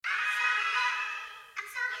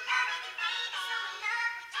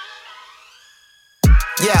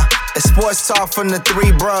Yeah, it's sports talk from the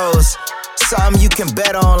three bros. Something you can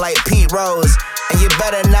bet on like Pete Rose. And you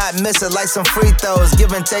better not miss it like some free throws.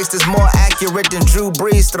 Give and takes is more accurate than Drew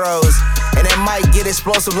Brees throws. And it might get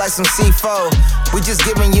explosive like some C4. We just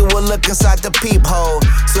giving you a look inside the peephole.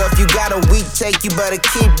 So if you got a weak take, you better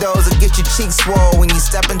keep those or get your cheeks swole when you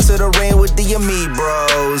step into the ring with the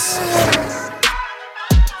Bros.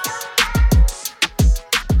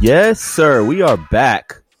 Yes, sir. We are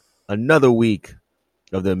back. Another week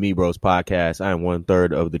of the Bros podcast. I am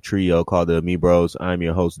 1/3 of the trio called the Bros. I'm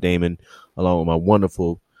your host, Damon, along with my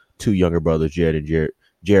wonderful two younger brothers, Jared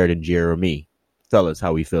and Jeremy. Fellas,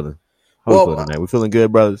 how we feeling? How we feeling tonight? We feeling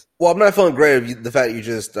good, brothers? Well, I'm not feeling great of the fact you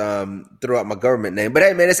just threw out my government name. But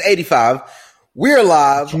hey, man, it's 85. We're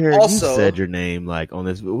live. Jared, also, you said your name like on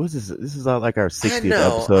this. What's this? This is like our 60th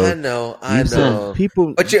episode. I know.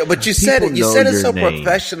 People, but you said it. You said it so name.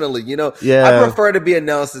 Professionally. You know, yeah. I prefer to be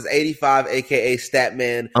announced as 85, aka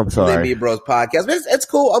Statman. I'm sorry, the Bros podcast. But it's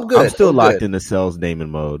cool. I'm good. I'm still locked in the sales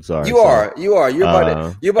Damon mode. Sorry, you are. You're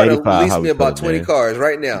about to release me about 20 man? cars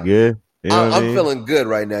right now. Yeah. You know I'm feeling good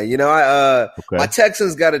right now. You know, my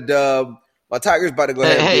Texans got a dub. My Tigers about to go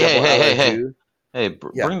ahead and beat up. Hey,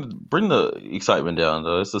 bring the excitement down,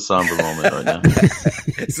 though. It's a somber moment right now.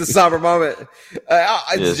 It's a somber moment.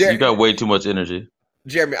 Yes, you got way too much energy.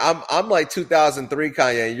 Jeremy, I'm like 2003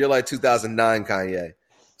 Kanye, and you're like 2009 Kanye.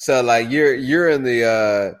 So like you're in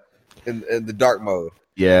the in the dark mode.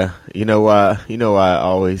 Yeah, you know why I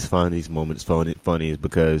always find these moments funny is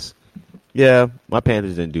because my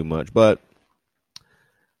Panthers didn't do much, but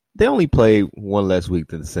they only played one less week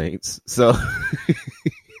than the Saints, so.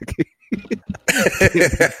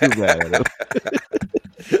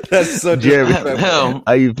 That's so Jeremy.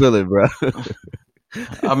 How you feeling, bro?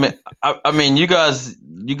 I mean, you guys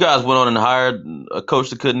went on and hired a coach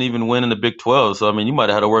that couldn't even win in the Big 12. So I mean, you might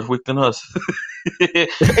have had a worse week than us.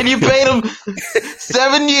 And you paid him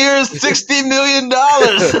 7 years, $60 million.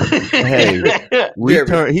 Hey,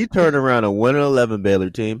 he turned around a 1-11 Baylor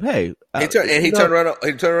team. Hey, he turned around a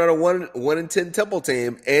 1-10 Temple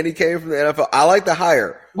team, and he came from the NFL. I like the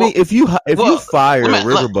hire. I mean, if you fire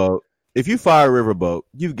Riverboat. If you fire Riverboat,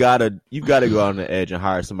 you've got to go on the edge and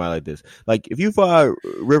hire somebody like this. Like if you fire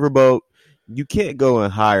Riverboat, you can't go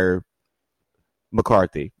and hire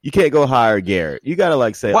McCarthy. You can't go hire Garrett. You got to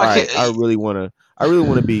like say, all right, I really want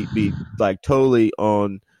to be like totally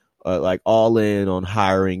on like all in on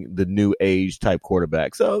hiring the new age type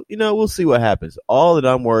quarterback. So, we'll see what happens. All that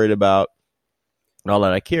I'm worried about, all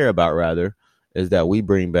that I care about rather, is that we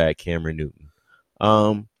bring back Cameron Newton.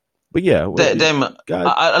 But yeah, Damon,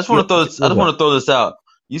 I just want to throw this out.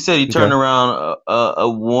 You said he turned around a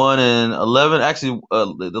 1-11. Actually,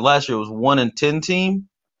 the last year was 1-10 team.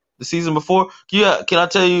 The season before, can I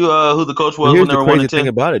tell you who the coach was when they were 1-10? Here's the crazy thing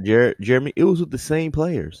about it, Jeremy. It was with the same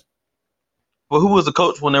players. Well, who was the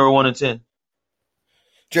coach when they were 1-10?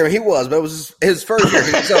 Jeremy, he was, but it was his first year.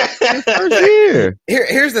 His first year.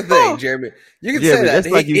 Here's the thing, Jeremy. You can say that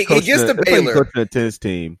he gets to Baylor. Like coaching a tennis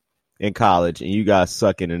team in college, and you guys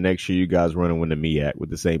suck, and the next year you guys running with the MEAC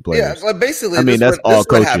with the same players. Yeah, like basically, I mean that's all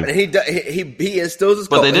coaching. He instills his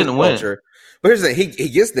but they didn't culture. But here's the thing: he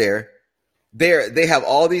gets there. They have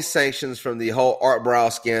all these sanctions from the whole Art Brow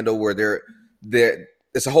scandal, where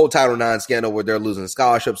it's a whole Title IX scandal where they're losing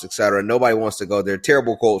scholarships, etc. Nobody wants to go there.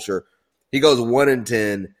 Terrible culture. He goes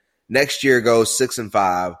 1-10. Next year goes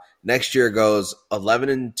 6-5. Next year goes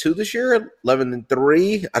 11-2 this year,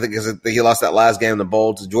 11-3. I think he lost that last game in the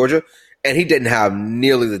bowl to Georgia, and he didn't have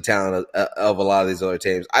nearly the talent of a lot of these other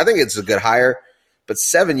teams. I think it's a good hire, but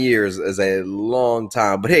 7 years is a long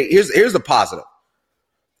time. But hey, here's the positive.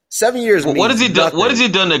 7 years. Well, what has he done? What has he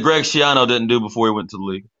done that Greg Schiano didn't do before he went to the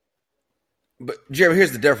league? But Jeremy,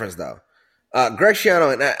 here's the difference, though. Greg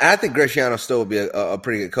Schiano, and I think Greg Schiano still would be a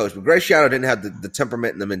pretty good coach, but Greg Schiano didn't have the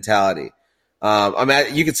temperament and the mentality. I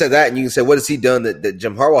mean, you could say that, and you can say, what has he done that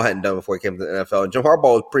Jim Harbaugh hadn't done before he came to the NFL? And Jim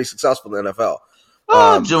Harbaugh was pretty successful in the NFL.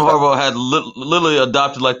 Jim Harbaugh had literally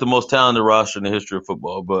adopted like the most talented roster in the history of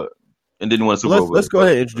football, and didn't win a Super Bowl. Let's go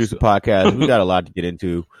ahead and introduce the podcast. We got a lot to get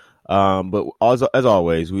into, but as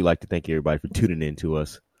always, we like to thank everybody for tuning in to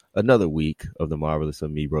us. Another week of the Marvelous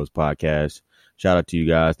Bros podcast. Shout out to you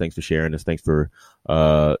guys. Thanks for sharing us. Thanks for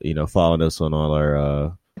following us on all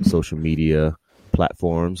our social media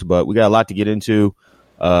platforms. But we got a lot to get into.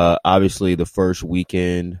 Obviously, the first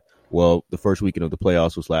weekend of the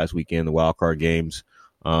playoffs was last weekend, the wild card games.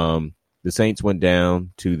 The Saints went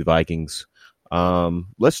down to the Vikings.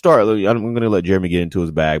 Let's start. I'm going to let Jeremy get into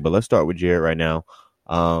his bag, but let's start with Jared right now.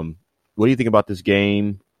 What do you think about this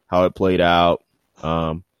game? How it played out?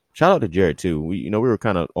 Shout out to Jared too. We were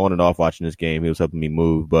kind of on and off watching this game. He was helping me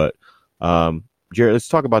move, but Jared, let's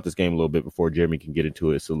talk about this game a little bit before Jeremy can get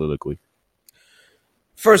into it soliloquy.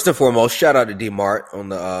 First and foremost, shout out to D-Mart on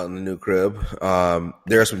the new crib.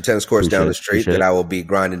 There are some tennis courts down the street that I will be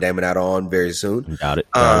grinding Damon out on very soon. Got it.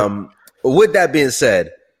 With that being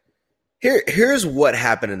said, here's what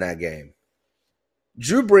happened in that game.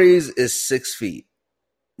 Drew Brees is 6 feet,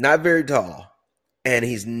 not very tall, and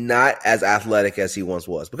he's not as athletic as he once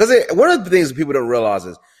was. Because one of the things that people don't realize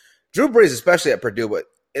is Drew Brees, especially at Purdue, but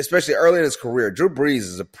especially early in his career, Drew Brees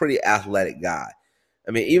is a pretty athletic guy.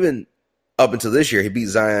 I mean, even up until this year, he beat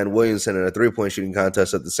Zion Williamson in a three-point shooting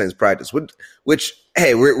contest at the Saints practice, which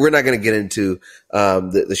hey, we're not going to get into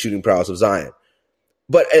the shooting prowess of Zion.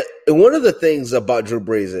 But one of the things about Drew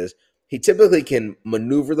Brees is he typically can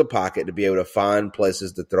maneuver the pocket to be able to find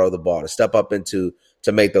places to throw the ball, to step up into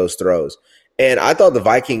to make those throws. And I thought the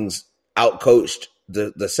Vikings outcoached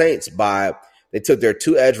the Saints by they took their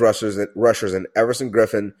two edge rushers in Everson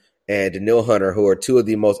Griffin and Daniil Hunter, who are two of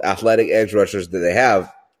the most athletic edge rushers that they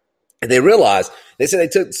have. And they realized, they said they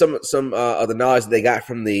took some of the knowledge that they got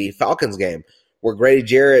from the Falcons game where Grady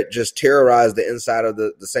Jarrett just terrorized the inside of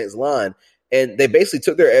the Saints line. And they basically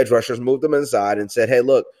took their edge rushers, moved them inside, and said, hey,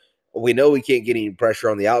 look, we know we can't get any pressure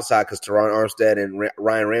on the outside because Teron Armstead and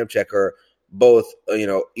Ryan Ramczyk are both,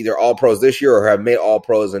 either all-pros this year or have made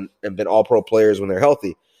all-pros and been all-pro players when they're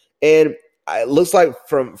healthy. And it looks like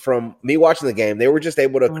from me watching the game, they were just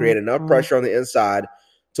able to create enough pressure on the inside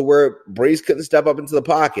to where Brees couldn't step up into the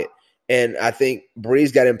pocket. And I think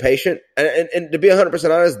Brees got impatient. And to be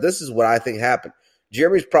 100% honest, this is what I think happened.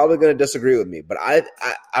 Jeremy's probably going to disagree with me, but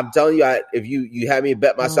I'm telling you, if you had me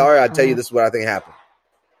bet my salary, I'd tell you this is what I think happened.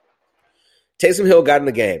 Taysom Hill got in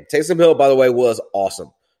the game. Taysom Hill, by the way, was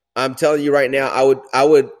awesome. I'm telling you right now, I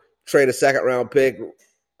would trade a second-round pick.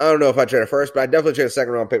 I don't know if I trade a first, but I definitely trade a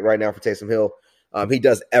second-round pick right now for Taysom Hill. He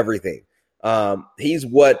does everything. He's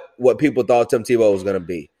what people thought Tim Tebow was going to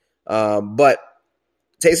be. But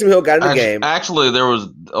Taysom Hill got in the game. Actually, there was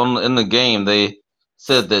in the game, they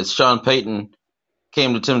said that Sean Payton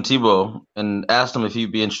came to Tim Tebow and asked him if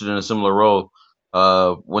he'd be interested in a similar role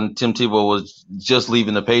when Tim Tebow was just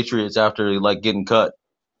leaving the Patriots after getting cut,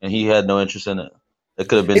 and he had no interest in it. It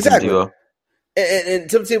could have been exactly. Tim Tebow. And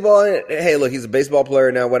Tim Tebow, hey, look, he's a baseball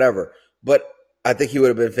player now, whatever. But I think he would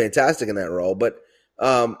have been fantastic in that role. But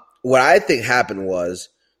what I think happened was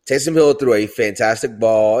Taysom Hill threw a fantastic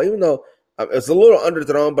ball, even though it's a little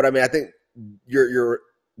underthrown. But, I think your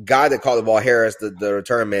guy that caught the ball, Harris, the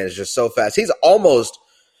return man, is just so fast. He's almost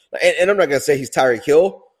 – and I'm not going to say he's Tyreek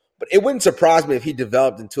Hill, but it wouldn't surprise me if he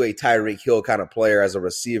developed into a Tyreek Hill kind of player as a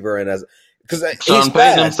receiver and as – because Sean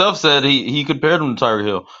Payton himself said he compared him to Tyreek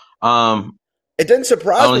Hill. It doesn't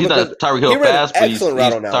surprise me. He's not Tyreek Hill fast, but he's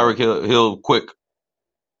Tyreek Hill quick.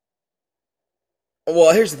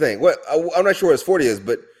 Well, here's the thing. I'm not sure what his 40 is,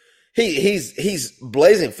 but he's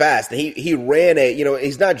blazing fast. He ran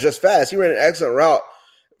he's not just fast. He ran an excellent route,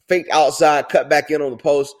 faked outside, cut back in on the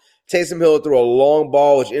post. Taysom Hill threw a long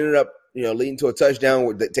ball, which ended up leading to a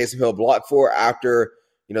touchdown that Taysom Hill blocked for after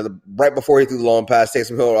right before he threw the long pass.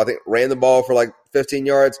 Taysom Hill, I think, ran the ball for 15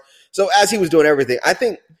 yards. So as he was doing everything, I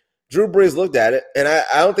think Drew Brees looked at it, and I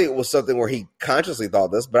don't think it was something where he consciously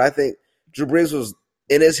thought this, but I think Drew Brees was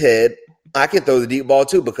in his head, I can throw the deep ball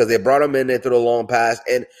too, because they brought him in, they threw the long pass.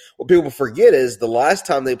 And what people forget is the last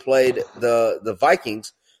time they played the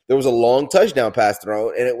Vikings, there was a long touchdown pass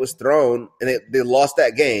thrown, and it was thrown, and they lost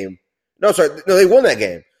that game. No, they won that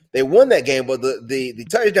game. They won that game, but the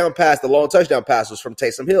touchdown pass, the long touchdown pass was from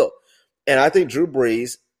Taysom Hill. And I think Drew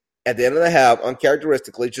Brees, at the end of the half,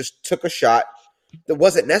 uncharacteristically, just took a shot that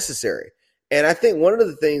wasn't necessary. And I think one of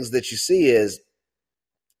the things that you see is,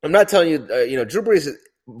 I'm not telling you, Drew Brees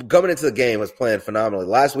coming into the game was playing phenomenally.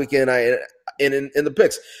 Last weekend, in the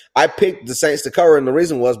picks, I picked the Saints to cover, and the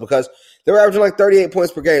reason was because they were averaging 38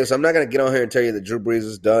 points per game. So I'm not going to get on here and tell you that Drew Brees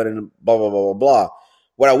is done and blah, blah, blah, blah, blah.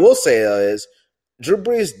 What I will say is Drew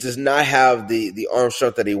Brees does not have the arm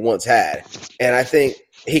strength that he once had. And I think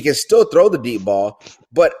he can still throw the deep ball,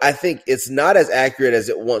 but I think it's not as accurate as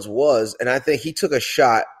it once was. And I think he took a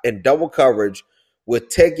shot in double coverage with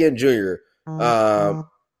Ted Ginn Jr. And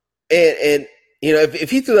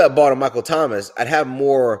if he threw that ball to Michael Thomas, I'd have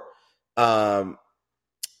more I'm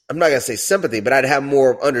not going to say sympathy, but I'd have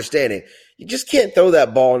more understanding. You just can't throw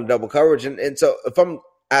that ball in double coverage. And so if I'm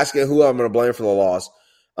asking who I'm going to blame for the loss,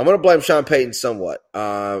 I'm going to blame Sean Payton somewhat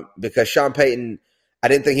because Sean Payton, I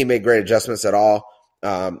didn't think he made great adjustments at all.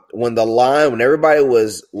 When everybody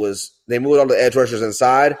was they moved all the edge rushers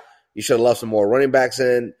inside, you should have left some more running backs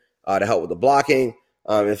in to help with the blocking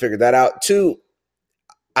and figured that out. 2,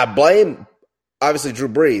 I blame, obviously, Drew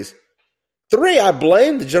Brees. 3, I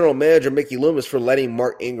blame the general manager, Mickey Loomis, for letting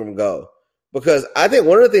Mark Ingram go. because I think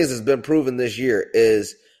one of the things that's been proven this year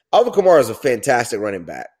is Alvin Kamara is a fantastic running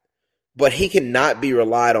back, but he cannot be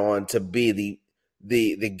relied on to be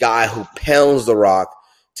the guy who pounds the rock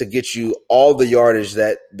to get you all the yardage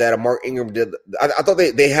that a Mark Ingram did. I thought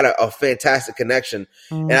they had a fantastic connection,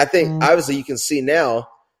 and I think obviously you can see now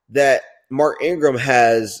that Mark Ingram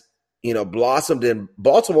has blossomed in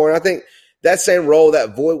Baltimore, and I think that same role,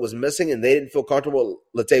 that void was missing, and they didn't feel comfortable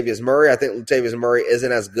with Latavius Murray. I think Latavius Murray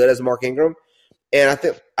isn't as good as Mark Ingram, and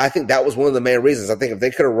I think that was one of the main reasons. I think if they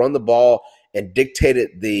could have run the ball and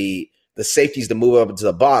dictated the safeties to move up into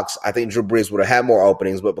the box, I think Drew Brees would have had more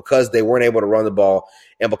openings. But because they weren't able to run the ball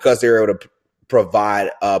and because they were able to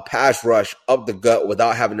provide a pass rush up the gut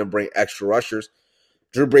without having to bring extra rushers,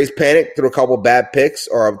 Drew Brees panicked, threw a couple bad picks,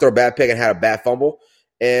 or threw a bad pick and had a bad fumble,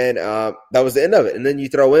 and that was the end of it. And then you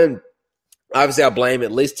throw in, obviously, I blame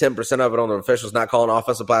at least 10% of it on the officials not calling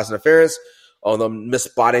offensive pass interference, on them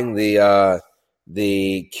misspotting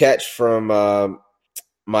the catch from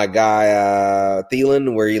my guy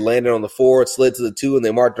Thielen, where he landed on the 4, it slid to the 2, and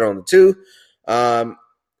they marked it on the 2. And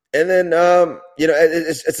then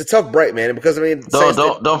it's a tough break, man, because I mean,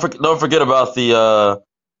 don't forget about the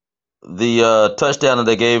touchdown that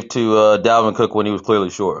they gave to Dalvin Cook when he was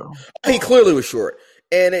clearly short. He clearly was short,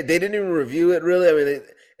 and they didn't even review it really. I mean,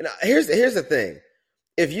 here's the thing: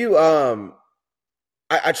 if you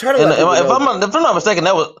I try to. If I'm not mistaken,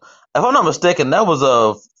 that was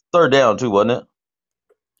a third down too, wasn't it?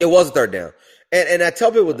 It was a third down, and I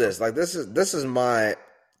tell people this: like this is my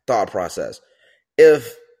thought process.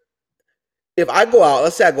 If I go out,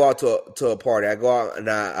 let's say I go out to a party, I go out and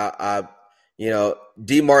I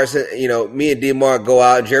D-Mar's, me and D-Mar go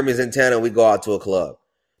out, Jeremy's in town, and we go out to a club.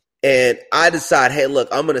 And I decide, hey, look,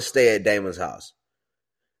 I'm going to stay at Damon's house,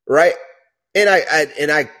 right? And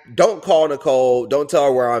I don't call Nicole, don't tell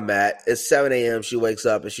her where I'm at. It's 7 a.m. She wakes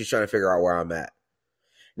up and she's trying to figure out where I'm at.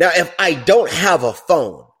 Now, if I don't have a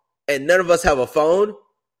phone and none of us have a phone,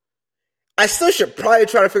 I still should probably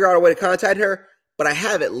try to figure out a way to contact her, but I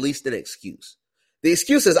have at least an excuse. The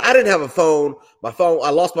excuse is I didn't have a phone,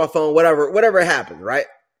 I lost my phone, whatever happened, right?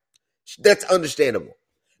 That's understandable.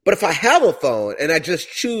 But if I have a phone and I just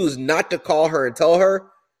choose not to call her and tell her,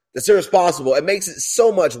 that's irresponsible. It makes it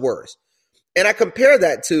so much worse. And I compare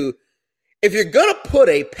that to if you're going to put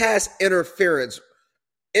a pass interference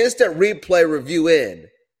instant replay review in,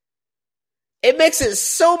 it makes it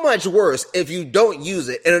so much worse if you don't use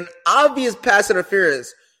it. And an obvious pass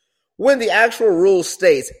interference, when the actual rule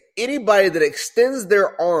states anybody that extends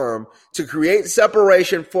their arm to create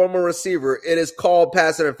separation from a receiver, it is called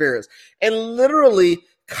pass interference. And literally,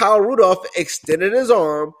 Kyle Rudolph extended his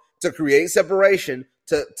arm to create separation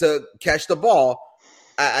to catch the ball.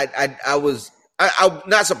 I'm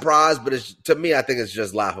not surprised, but to me, I think it's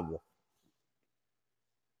just laughable.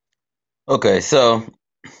 Okay, so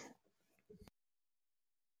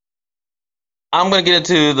I'm going to get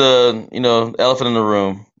into the elephant in the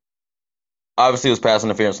room. Obviously, it was pass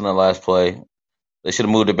interference on that last play. They should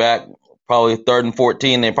have moved it back. Probably 3rd and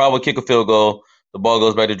 14. They probably kick a field goal. The ball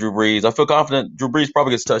goes back to Drew Brees. I feel confident Drew Brees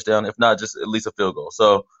probably gets a touchdown, if not just at least a field goal.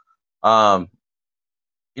 So,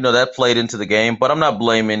 that played into the game. But I'm not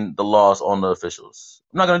blaming the loss on the officials.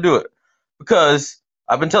 I'm not going to do it because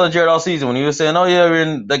I've been telling Jared all season when he was saying, "Oh yeah,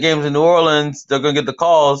 the game's in New Orleans. They're going to get the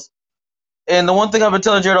calls." And the one thing I've been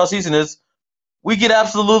telling Jared all season is, we get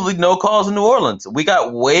absolutely no calls in New Orleans. We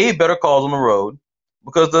got way better calls on the road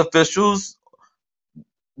because the officials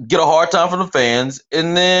get a hard time from the fans,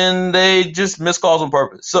 and then they just miss calls on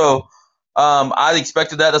purpose. So I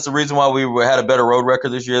expected that. That's the reason why we had a better road record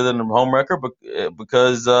this year than the home record,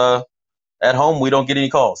 because at home we don't get any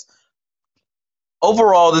calls.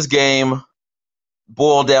 Overall, this game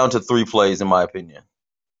boiled down to 3 plays, in my opinion.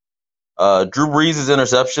 Drew Brees'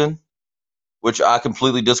 interception, which I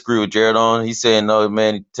completely disagree with Jared on. He's saying, no,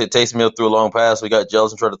 man, Taysom Hill threw a long pass. We got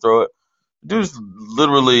jealous and tried to throw it. Dude's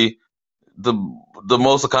literally the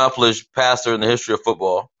most accomplished passer in the history of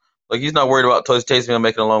football. Like, he's not worried about Taysom Hill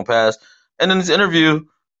making a long pass. And in his interview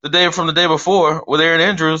the day before with Aaron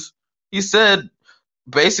Andrews, he said,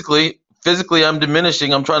 basically, physically, I'm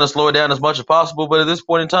diminishing. I'm trying to slow it down as much as possible. But at this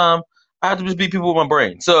point in time, I have to just beat people with my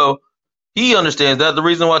brain. So he understands that. The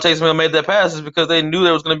reason why Taysom Hill made that pass is because they knew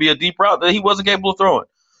there was going to be a deep route that he wasn't capable of throwing.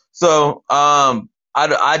 So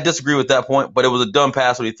I disagree with that point, but it was a dumb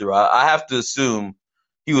pass what he threw. I have to assume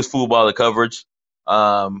he was fooled by the coverage.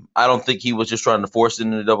 I don't think he was just trying to force it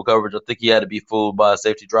into double coverage. I think he had to be fooled by a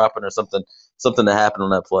safety dropping or something that happened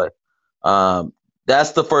on that play.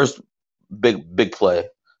 That's the first big play.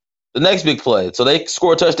 The next big play. So they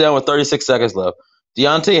score a touchdown with 36 seconds left.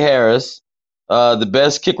 Deontay Harris, the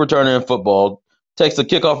best kick returner in football, takes a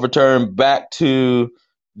kickoff return back to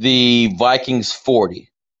the Vikings 40.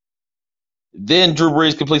 Then Drew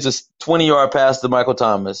Brees completes a 20-yard pass to Michael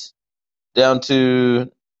Thomas down to,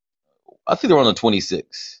 I think they were on the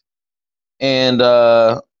 26. And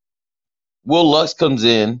Will Lutz comes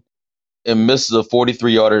in and misses a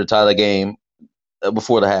 43-yarder to tie the game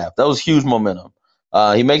before the half. That was huge momentum.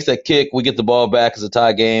 He makes that kick. We get the ball back as a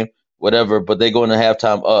tie game, whatever, but they go into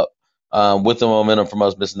halftime up with the momentum from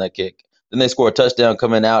us missing that kick. Then they score a touchdown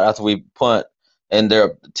coming out after we punt, and they're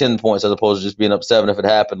up 10 points as opposed to just being up 7 if it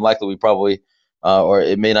happened. Likely we probably or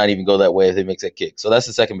it may not even go that way if they make that kick. So that's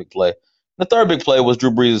the second big play. The third big play was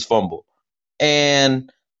Drew Brees' fumble.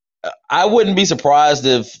 And I wouldn't be surprised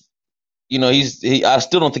if, I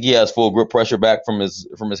still don't think he has full grip pressure back from his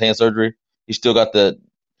hand surgery. He's still got the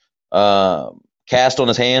cast on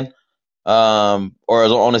his hand or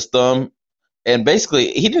on his thumb. And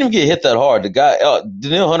basically, he didn't even get hit that hard. The guy,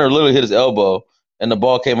 Danielle Hunter, literally hit his elbow, and the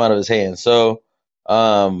ball came out of his hand. So,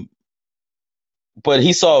 but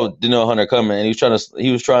he saw Danielle Hunter coming, and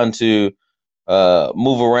he was trying to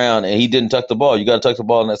move around, and he didn't tuck the ball. You got to tuck the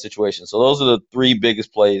ball in that situation. So those are the three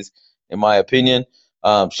biggest plays, in my opinion.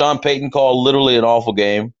 Sean Payton called literally an awful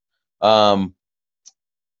game. I'm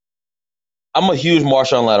a huge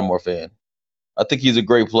Marshawn Lattimore fan. I think he's a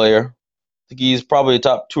great player. I think he's probably a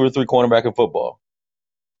top 2 or 3 cornerback in football.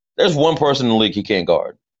 There's one person in the league he can't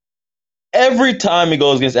guard. Every time he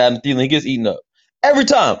goes against Adam Thielen, he gets eaten up. Every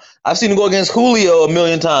time. I've seen him go against Julio a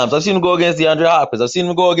million times. I've seen him go against DeAndre Hopkins. I've seen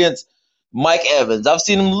him go against Mike Evans. I've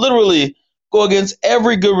seen him literally go against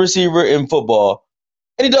every good receiver in football,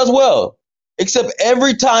 and he does well. Except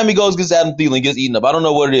every time he goes against Adam Thielen, he gets eaten up. I don't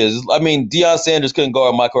know what it is. I mean, Deion Sanders couldn't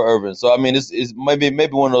guard Michael Irvin, so I mean, it's maybe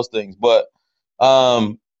one of those things. But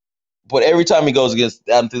every time he goes against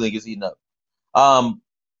Adam Thielen, he gets eaten up.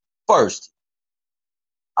 First,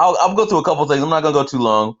 I'll go through a couple things. I'm not gonna go too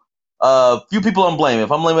long. Few people I'm blaming.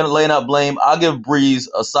 If I'm laying out blame, I'll give Brees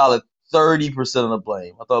a solid 30% of the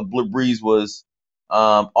blame. I thought Brees was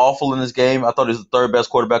awful in this game. I thought he was the third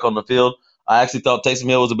best quarterback on the field. I actually thought Taysom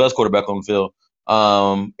Hill was the best quarterback on the field.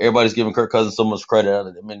 Everybody's giving Kirk Cousins so much credit.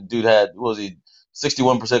 I mean, dude had,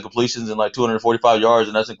 61% completions and like 245 yards,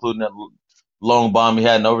 and that's including that long bomb he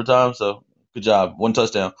had in overtime. So good job. 1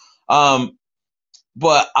 touchdown.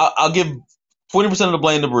 But I'll give 20% of the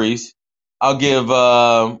blame to Brees. I'll give,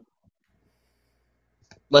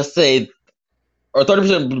 let's say, or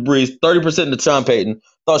 30% to Brees, 30% to Sean Payton.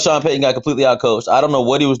 Thought Sean Payton got completely outcoached. I don't know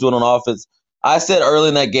what he was doing on offense. I said early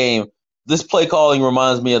in that game, this play calling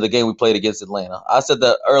reminds me of the game we played against Atlanta. I said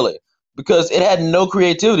that early because it had no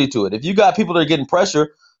creativity to it. If you got people that are getting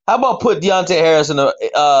pressure, how about put Deontay Harris in the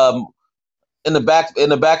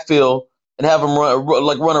backfield and have him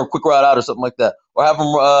run a quick route out or something like that, or have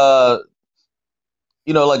him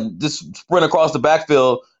just sprint across the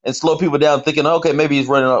backfield and slow people down, thinking, okay, maybe he's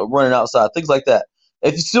running outside, things like that.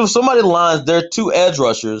 If somebody lines their 2 edge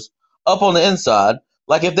rushers up on the inside,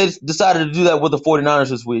 like if they decided to do that with the 49ers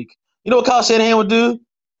this week, you know what Kyle Shanahan would do?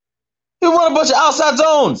 He would run a bunch of outside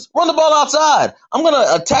zones, run the ball outside. I'm going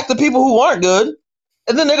to attack the people who aren't good,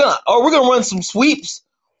 and then we're going to run some sweeps,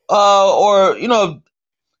 basically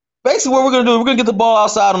what we're going to do, we're going to get the ball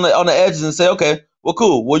outside on the edges and say, okay, well,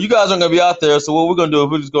 cool. Well, you guys aren't going to be out there, so what we're going to do is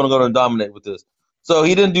we're just going to go and dominate with this. So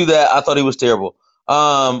he didn't do that. I thought he was terrible.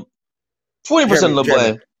 20% of the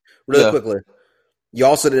blame. Really quickly, you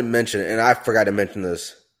also didn't mention it, and I forgot to mention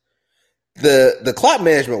this. The clock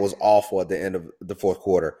management was awful at the end of the fourth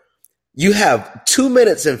quarter. You have 2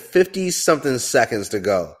 minutes and 50-something seconds to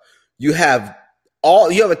go. You have a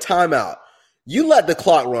timeout. You let the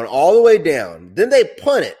clock run all the way down. Then they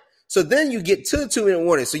punt it. So then you get to the 2-minute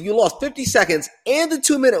warning. So you lost 50 seconds and the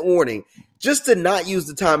 2-minute warning just to not use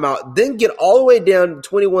the timeout. Then get all the way down to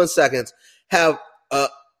 21 seconds. Have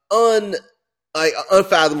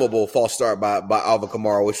unfathomable false start by Alvin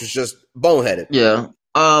Kamara, which was just boneheaded. Yeah.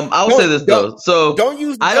 I will say this though. So don't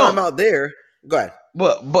use the timeout there. Go ahead.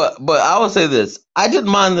 But I will say this. I didn't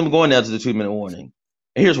mind them going down to the 2-minute warning.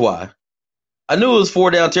 And here's why. I knew it was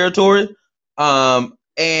 4-down territory.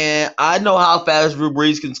 And I know how fast Drew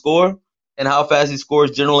Brees can score and how fast he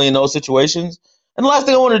scores generally in those situations. And the last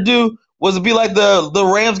thing I wanted to do was to be like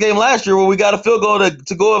the Rams game last year where we got a field goal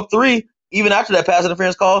to go up 3, even after that pass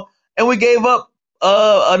interference call, and we gave up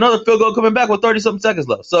another field goal coming back with 30-something seconds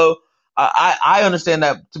left. So I understand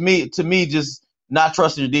that. To me, just not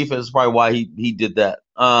trusting your defense is probably why he did that.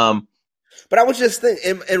 But I would just think,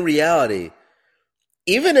 in reality,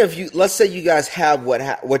 even if let's say you guys have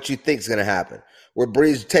what you think is going to happen, where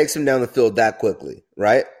Brees takes him down the field that quickly,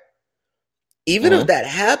 right? Even if that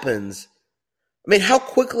happens, I mean, how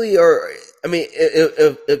quickly I mean,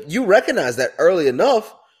 if you recognize that early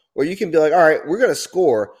enough, where you can be like, all right, we're going to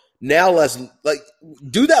score. Now let's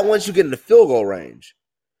do that once you get in the field goal range.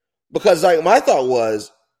 Because my thought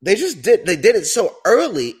was they did it so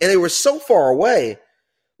early and they were so far away.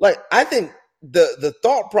 I think the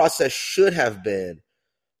thought process should have been,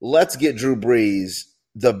 let's get Drew Brees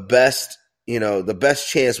the best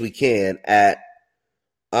chance we can at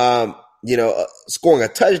scoring a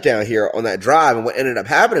touchdown here on that drive. And what ended up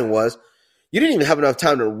happening was you didn't even have enough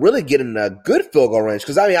time to really get in a good field goal range.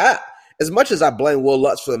 Because, as much as I blame Will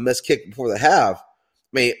Lutz for the missed kick before the half,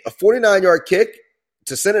 a 49-yard kick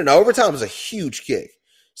to send it in overtime is a huge kick.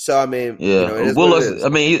 So, Will Lutz,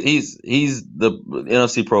 he's the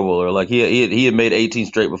NFC Pro Bowler. He had made 18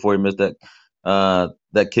 straight before he missed that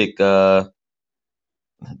kick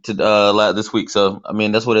this week. So,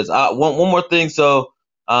 that's what it is. One more thing. So,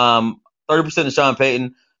 30% to Sean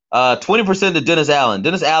Payton, 20% to Dennis Allen.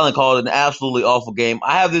 Dennis Allen called an absolutely awful game.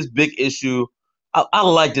 I have this big issue. I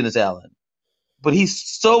like Dennis Allen, but he's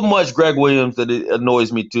so much Greg Williams that it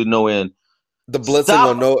annoys me to no end. The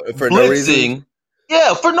blitzing for no reason?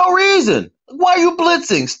 Yeah, for no reason. Why are you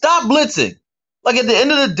blitzing? Stop blitzing. At the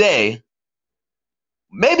end of the day,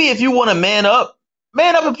 maybe if you want to man up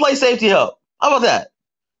and play safety help. How about that?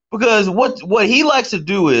 Because what he likes to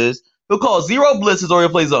do is he'll call zero blitzes or he'll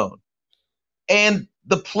play zone. And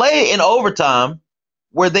the play in overtime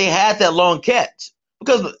where they had that long catch,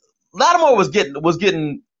 because Lattimore was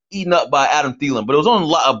getting eaten up by Adam Thielen, but it was on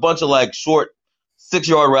a bunch of short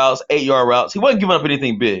 6-yard routes, 8-yard routes. He wasn't giving up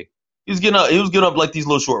anything big. He was getting up these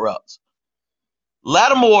little short routes.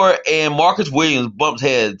 Lattimore and Marcus Williams bumped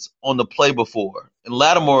heads on the play before, and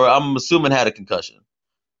Lattimore, I'm assuming, had a concussion.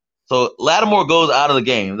 So Lattimore goes out of the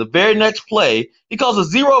game. The very next play, he calls a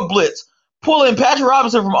zero blitz, pulling Patrick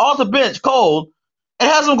Robinson from off the bench cold, and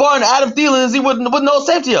has him guarding Adam Thielen with no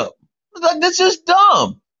safety up. That's just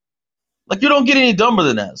dumb. You don't get any dumber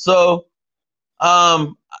than that. So,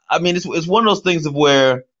 it's one of those things of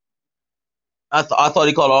where I thought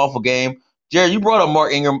he called an awful game. Jared, you brought up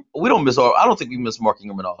Mark Ingram. I don't think we miss Mark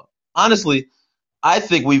Ingram at all. Honestly, I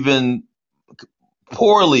think we've been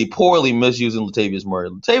poorly misusing Latavius Murray.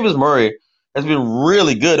 Latavius Murray has been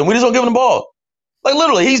really good, and we just don't give him the ball.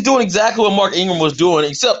 Literally, he's doing exactly what Mark Ingram was doing,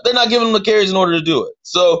 except they're not giving him the carries in order to do it.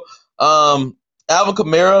 So, Alvin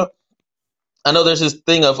Kamara, I know there's this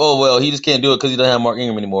thing of, he just can't do it because he doesn't have Mark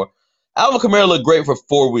Ingram anymore. Alvin Kamara looked great for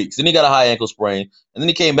 4 weeks. Then he got a high ankle sprain, and then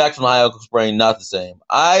he came back from the high ankle sprain, not the same.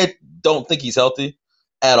 I don't think he's healthy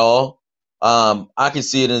at all. I can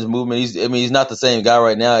see it in his movement. He's not the same guy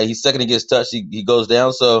right now. He's second he gets touched, he goes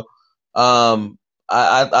down. So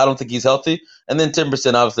I don't think he's healthy. And then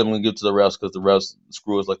 10%, obviously, I'm going to give to the refs because the refs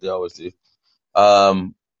screw us like they always do.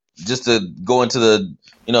 Just to go into the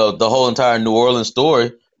whole entire New Orleans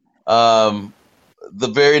story. The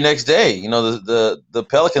very next day, the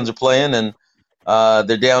Pelicans are playing and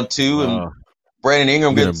they're down 2, and Brandon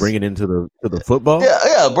Ingram gets bring it into the football.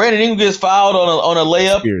 Yeah. Brandon Ingram gets fouled on a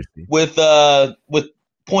layup with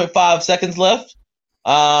 0.5 seconds left.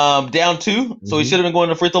 Down 2, so he should have been going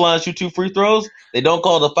to the free throw line and shoot 2 free throws. They don't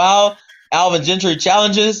call the foul. Alvin Gentry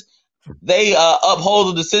challenges. They uphold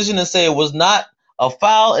the decision and say it was not a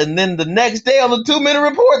foul. And then the next day on the 2-minute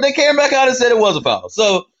report, they came back out and said it was a foul.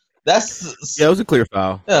 So it was a clear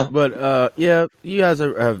foul. Yeah, but you guys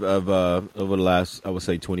have over the last, I would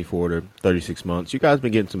say, 24 to 36 months, you guys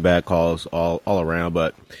been getting some bad calls all around.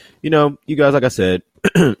 But you guys, like I said,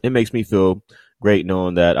 it makes me feel great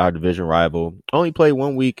knowing that our division rival only played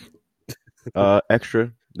 1 week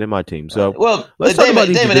extra than my team. So, let's talk about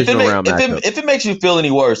these divisional round matchups. If it makes you feel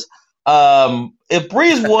any worse, if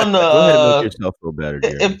Breeze won go ahead and make yourself feel better,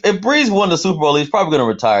 if Breeze won the Super Bowl, he's probably going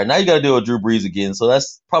to retire. Now you got to deal with Drew Brees again, so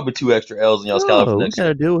that's probably 2 extra L's in y'all's calendar for next year.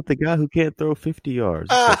 We got to deal with the guy who can't throw 50 yards.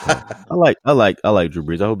 I like Drew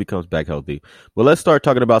Brees. I hope he comes back healthy. But let's start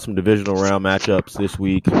talking about some divisional round matchups this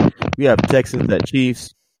week. We have Texans at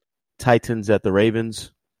Chiefs, Titans at the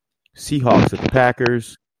Ravens, Seahawks at the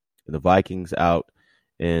Packers, and the Vikings out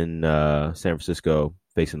in San Francisco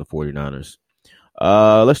facing the 49ers.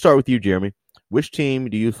 Let's start with you, Jeremy. Which team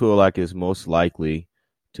do you feel like is most likely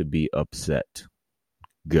to be upset?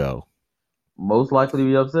 Go. Most likely to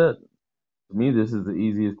be upset? To me, this is the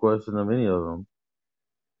easiest question of any of them.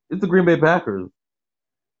 It's the Green Bay Packers.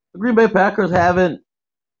 The Green Bay Packers haven't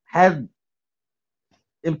had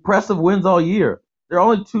impressive wins all year.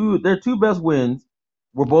 Their 2 best wins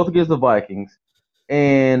were both against the Vikings.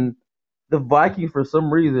 And the Vikings, for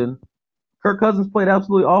some reason, Kirk Cousins played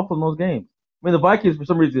absolutely awful in those games. The Vikings, for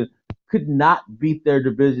some reason, could not beat their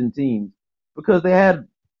division teams because they had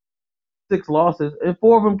 6 losses, and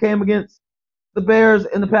 4 of them came against the Bears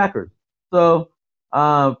and the Packers. So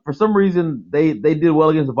for some reason they did well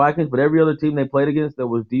against the Vikings, but every other team they played against that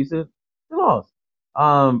was decent, they lost.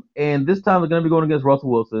 And this time they're going to be going against Russell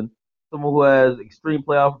Wilson, someone who has extreme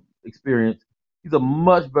playoff experience. He's a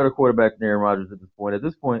much better quarterback than Aaron Rodgers at this point. At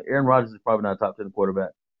this point, Aaron Rodgers is probably not a top 10 quarterback.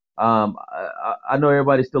 I know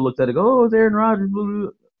everybody still looks at it, oh, it's Aaron Rodgers. Blah, blah, blah.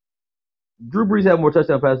 Drew Brees had more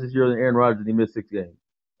touchdown passes this year than Aaron Rodgers, and he missed 6 games.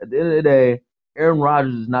 At the end of the day, Aaron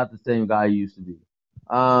Rodgers is not the same guy he used to be.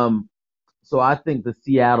 So I think the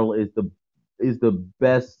Seattle is the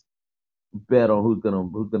best bet on who's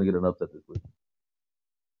gonna get an upset this week.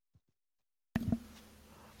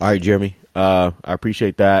 All right, Jeremy. I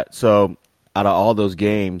appreciate that. So, out of all those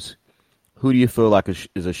games, who do you feel like is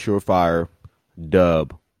a surefire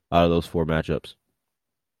dub out of those 4 matchups?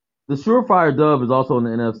 The surefire dub is also in the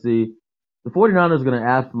NFC. The 49ers are going to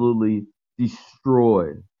absolutely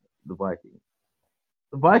destroy the Vikings.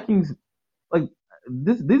 The Vikings, like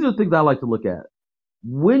these are things I like to look at.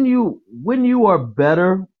 When you are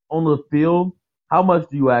better on the field, how much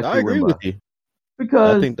do you actually win by? I agree with you.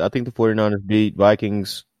 Because I think the 49ers beat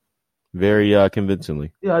Vikings very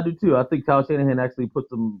convincingly. Yeah, I do too. I think Kyle Shanahan actually put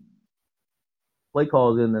some play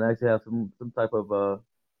calls in that actually have some type of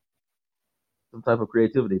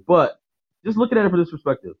creativity. But just looking at it from this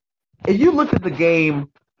perspective, if you look at the game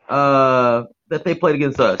that they played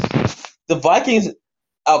against us, the Vikings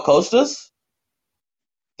outcoached us.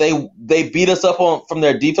 They beat us up from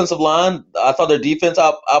their defensive line. I thought their defense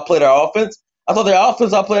outplayed our offense. I thought their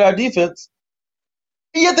offense outplayed our defense.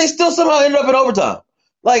 And yet they still somehow ended up in overtime.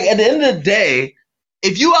 Like, at the end of the day,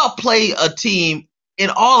 if you outplay a team in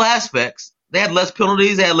all aspects, they had less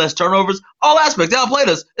penalties, they had less turnovers, all aspects, they outplayed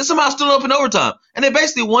us. It somehow still up in overtime. And they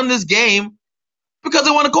basically won this game because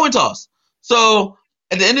they won a coin toss. So,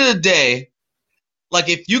 at the end of the day, like,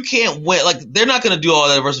 if you can't win, like, they're not going to do all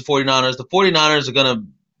that versus 49ers. The 49ers are going to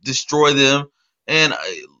destroy them. And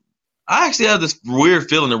I actually have this weird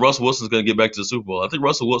feeling that Russell Wilson is going to get back to the Super Bowl. I think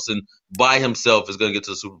Russell Wilson by himself is going to get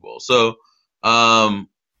to the Super Bowl. So,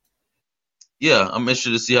 yeah, I'm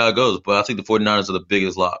interested to see how it goes. But I think the 49ers are the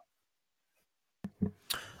biggest lock.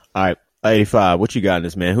 All right, 85. What you got in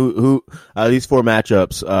this, man? Who these 4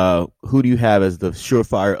 matchups? Who do you have as the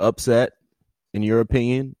surefire upset in your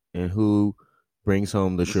opinion, and who brings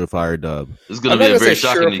home the surefire dub? It's going to be a very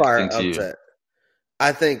shocking thing to you.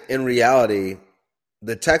 I think in reality,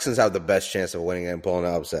 the Texans have the best chance of winning and pulling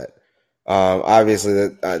an upset. Obviously,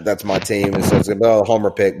 that's my team, and so it's a bit of a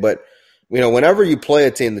homer pick. But whenever you play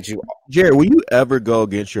a team that you, Jared, will you ever go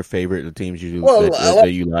against your favorite, the teams you do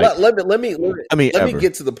that you like? Let me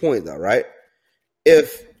get to the point though, right?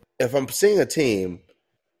 If I'm seeing a team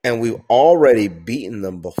and we've already beaten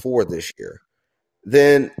them before this year,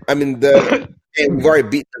 then and we've already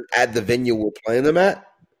beaten them at the venue we're playing them at,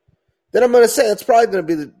 then I'm going to say that's probably going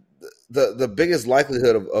to be the biggest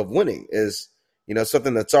likelihood of winning is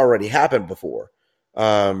something that's already happened before.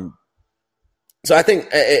 So I think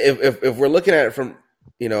if we're looking at it from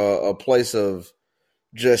a place of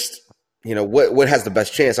just what has the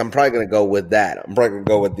best chance, I'm probably going to go with that. I'm probably going to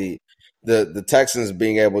go with the Texans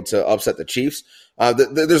being able to upset the Chiefs.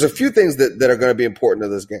 There's a few things that are going to be important to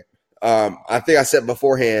this game. I think I said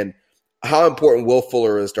beforehand how important Will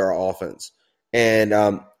Fuller is to our offense,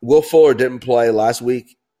 and Will Fuller didn't play last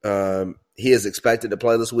week. He is expected to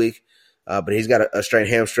play this week, but he's got a strained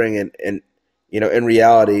hamstring, and in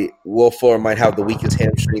reality, Will Fuller might have the weakest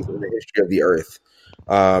hamstrings in the history of the earth.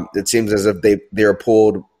 It seems as if they're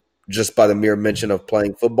pulled just by the mere mention of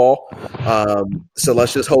playing football. So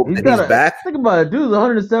let's just hope that he's back. Think about it. Dude's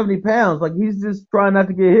 170 pounds. Like, he's just trying not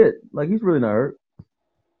to get hit. Like, he's really not hurt.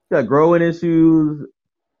 He's got growing issues.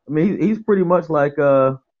 I mean, he's pretty much like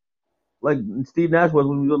Steve Nash was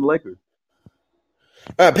when he was on the Lakers.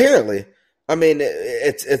 Apparently. I mean,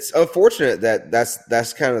 it's unfortunate that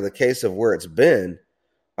that's kind of the case of where it's been.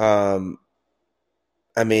 I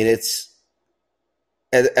mean, it's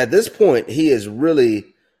at this point he is really,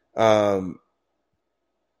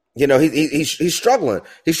 he's struggling.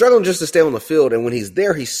 He's struggling just to stay on the field, and when he's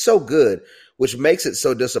there, he's so good, which makes it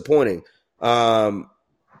so disappointing. And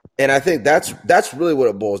I think that's really what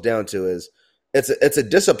it boils down to is it's a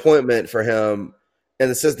disappointment for him in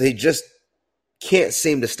the sense that he just can't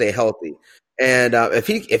seem to stay healthy. And if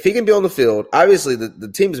he can be on the field, obviously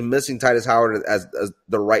the team is missing Titus Howard as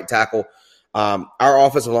the right tackle. Our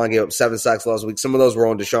offensive line gave up 7 sacks last week. Some of those were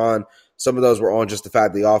on Deshaun. Some of those were on just the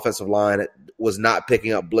fact the offensive line was not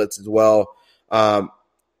picking up blitz as well. But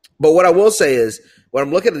what I will say is when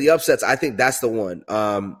I'm looking at the upsets, I think that's the one.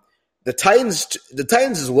 The Titans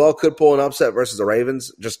as well could pull an upset versus the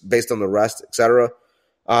Ravens just based on the rest, et cetera.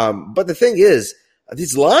 But the thing is,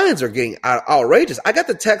 these lines are getting outrageous. I got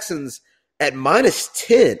the Texans at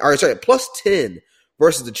 -10, or sorry, +10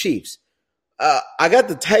 versus the Chiefs. I got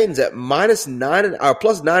the Titans at -9 or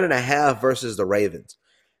 +9.5 versus the Ravens.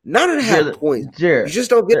 9.5 points. Jared, you just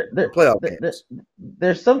don't get the playoff games.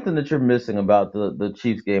 There's something that you're missing about the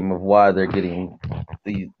Chiefs game of why they're getting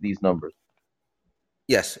these numbers.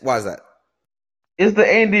 Yes, why is that? It's the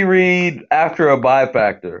Andy Reid after a bye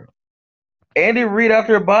factor. Andy Reid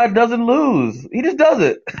after a bye doesn't lose. He just does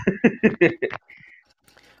it.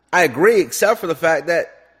 I agree, except for the fact that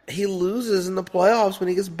he loses in the playoffs when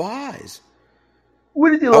he gets buys.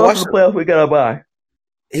 When did he lose in the playoffs when he got a bye?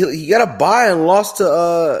 He got a bye and lost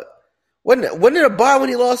to wasn't it a bye when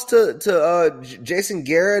he lost to Jason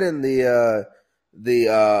Garrett and the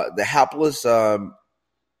hapless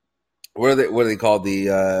what are they called,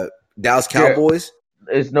 the Dallas Cowboys?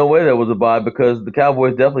 There's no way that was a bye because the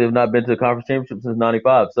Cowboys definitely have not been to the conference championship since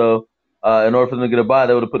 '95. So in order for them to get a bye,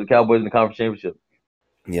 they would have put the Cowboys in the conference championship.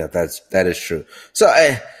 Yeah, that is true. So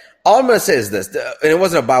all I'm going to say is this, and it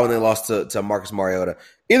wasn't a bye when they lost to Marcus Mariota.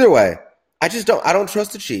 Either way, I don't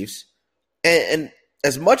trust the Chiefs. And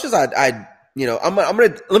as much as I'm going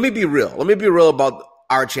to, let me be real. Let me be real about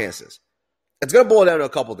our chances. It's going to boil down to a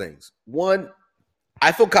couple things. One,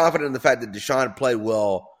 I feel confident in the fact that Deshaun played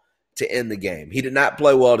well to end the game. He did not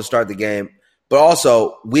play well to start the game, but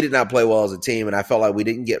also we did not play well as a team, and I felt like we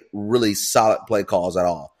didn't get really solid play calls at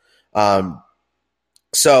all.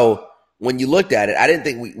 So when you looked at it, I didn't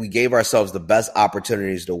think we gave ourselves the best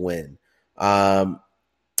opportunities to win. Other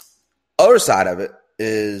side of it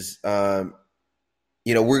is, we're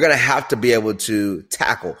going to have to be able to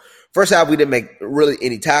tackle. First half, we didn't make really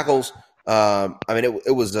any tackles.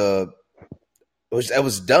 It was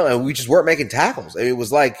done. And we just weren't making tackles. It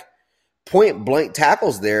was like point blank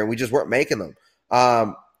tackles there, and we just weren't making them.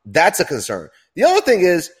 That's a concern. The other thing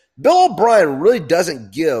is Bill O'Brien really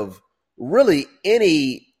doesn't give really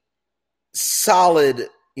any solid,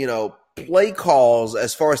 play calls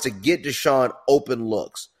as far as to get Deshaun open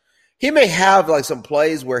looks. He may have like some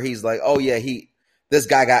plays where he's like, oh yeah, this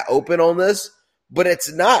guy got open on this, but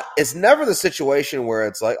it's never the situation where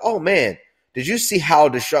it's like, oh man, did you see how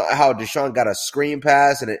Deshaun got a screen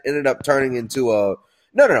pass and it ended up turning into a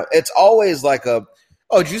no. It's always like did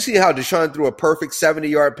you see how Deshaun threw a perfect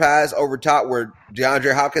 70-yard pass over top where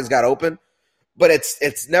DeAndre Hopkins got open? But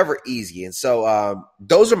it's never easy. And so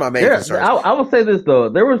those are my main concerns. I will say this, though.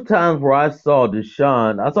 There was times where I saw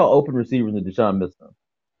open receivers and Deshaun missed them.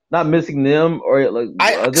 Not missing them.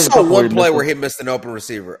 I saw one play where he missed an open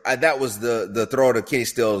receiver. That was the throw to Kenny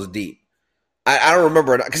Stills deep. I don't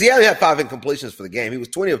remember it because he only had 5 incompletions for the game. He was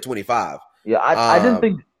 20 of 25. Yeah, I didn't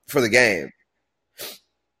think for the game.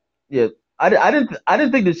 Yeah, I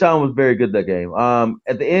didn't think Deshaun was very good that game.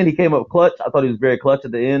 At the end, he came up clutch. I thought he was very clutch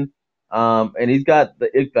at the end. And he's got the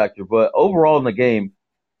it factor. But overall in the game,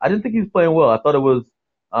 I didn't think he was playing well. I thought it was,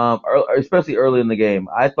 especially early in the game,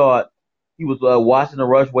 I thought he was watching the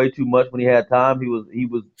rush way too much when he had time. He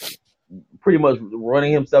was pretty much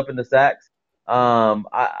running himself into sacks.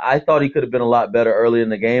 I thought he could have been a lot better early in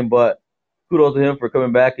the game, but kudos to him for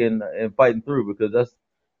coming back and fighting through because that's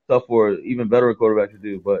stuff for even veteran quarterback to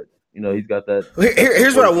do. But he's got that.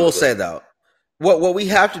 Here's what I will say though. What we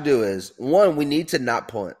have to do is, one, we need to not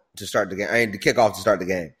punt to start the game. To kick off to start the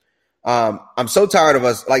game. I'm so tired of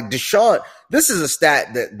us like Deshaun. This is a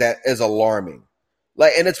stat that is alarming.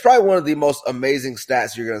 And it's probably one of the most amazing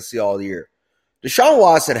stats you're going to see all year. Deshaun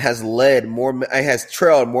Watson has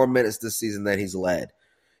trailed more minutes this season than he's led.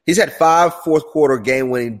 He's had 5 fourth-quarter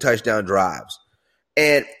game-winning touchdown drives.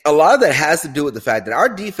 And a lot of that has to do with the fact that our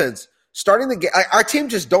defense starting the game, our team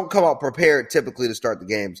just don't come out prepared typically to start the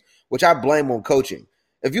games, which I blame on coaching.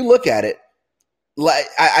 If you look at it,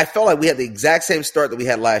 I felt like we had the exact same start that we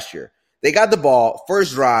had last year. They got the ball,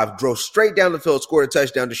 first drive, drove straight down the field, scored a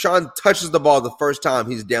touchdown. Deshaun touches the ball the first time,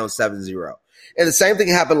 he's down 7-0. And the same thing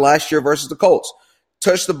happened last year versus the Colts.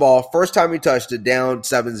 Touched the ball, first time he touched it, down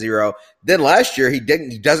 7-0. Then last year, he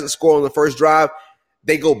doesn't score on the first drive.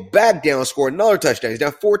 They go back down, score another touchdown. He's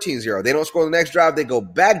down 14-0. They don't score on the next drive. They go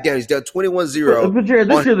back down. He's down 21-0. But Jared,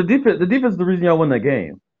 this year, the defense is the reason y'all won that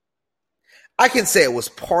game. I can say it was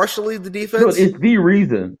partially the defense. No, it's the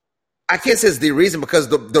reason. I can't say it's the reason because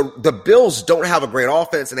the Bills don't have a great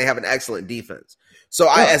offense and they have an excellent defense. So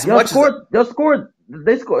they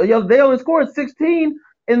only scored 16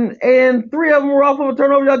 and 3 of them were off of a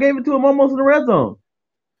turnover. Y'all gave it to them almost in the red zone.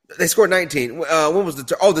 They scored 19. When was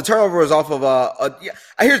the turnover was off of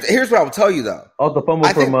here's what I will tell you though. Off the fumble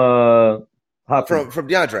from Hopkins. From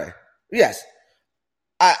DeAndre. Yes.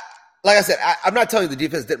 Like I said, I'm not telling you the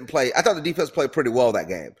defense didn't play. I thought the defense played pretty well that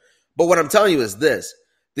game. But what I'm telling you is this.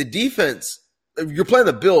 The defense, you're playing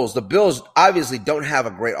the Bills. The Bills obviously don't have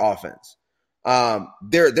a great offense.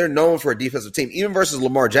 They're known for a defensive team. Even versus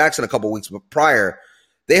Lamar Jackson a couple weeks prior,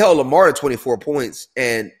 they held Lamar to 24 points,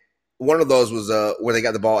 and one of those was where they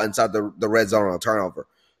got the ball inside the red zone on a turnover.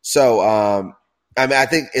 So, I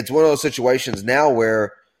think it's one of those situations now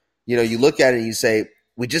where, you look at it and you say,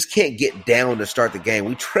 we just can't get down to start the game.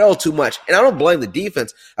 We trail too much. And I don't blame the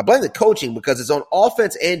defense. I blame the coaching because it's on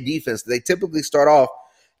offense and defense. They typically start off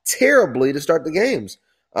terribly to start the games.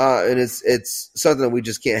 And it's something that we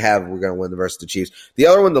just can't have if we're going to win versus the Chiefs. The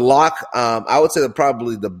other one, the lock, I would say that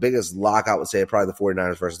probably the biggest lock, I would say probably the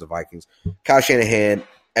 49ers versus the Vikings. Kyle Shanahan,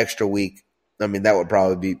 extra week. I mean, that would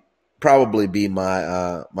probably be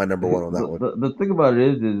my my number one on that one. The thing about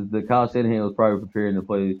it is that Kyle Shanahan was probably preparing to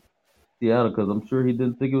play Seattle because I'm sure he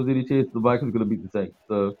didn't think it was any chance the Vikings were going to beat the Saints.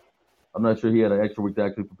 So I'm not sure he had an extra week to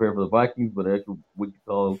actually prepare for the Vikings, but an extra week to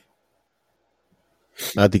call.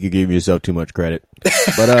 I think you gave yourself too much credit.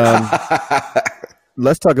 But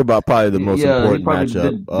let's talk about probably the most important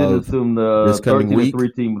matchup didn't assume the this coming week.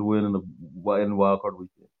 13-3 team would win in the wild card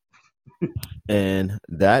weekend. And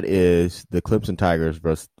that is the Clemson Tigers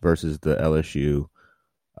versus the LSU.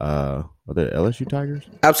 Are they LSU Tigers?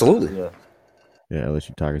 Absolutely. Yeah,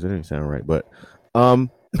 LSU Tigers. That didn't sound right. But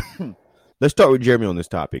let's start with Jeremy on this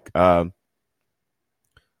topic. What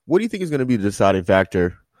do you think is going to be the deciding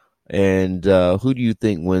factor? And who do you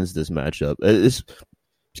think wins this matchup?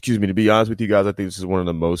 To be honest with you guys, I think this is one of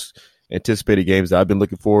the most anticipated games that I've been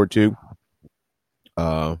looking forward to.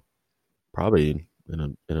 Probably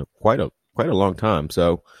in a quite a long time.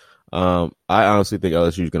 So I honestly think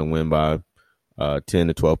LSU is going to win by 10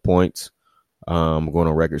 to 12 points. I'm going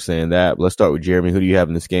on record saying that. But let's start with Jeremy. Who do you have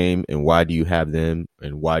in this game, and why do you have them,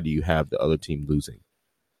 and why do you have the other team losing?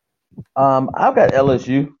 I've got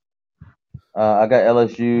LSU. I got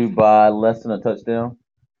LSU by less than a touchdown.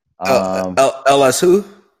 LSU?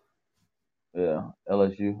 Yeah,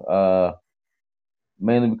 LSU.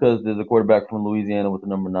 Mainly because there's a quarterback from Louisiana with the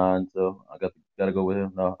number 9, so I got to go with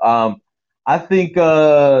him. No, I think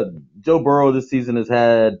Joe Burrow this season has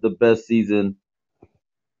had the best season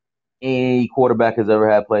any quarterback has ever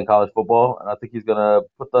had playing college football, and I think he's gonna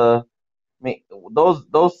put those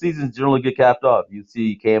seasons generally get capped off. You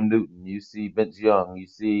see Cam Newton, you see Vince Young, you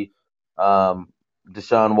see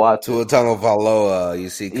Deshaun Watson, Tua Tagovailoa, you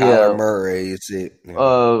see Kyler Murray, you see.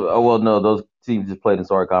 Well, no, those teams just played in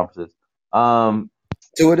sorry conferences. Tua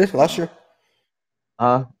did last year.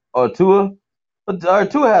 Tua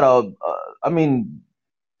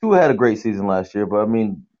had a great season last year, but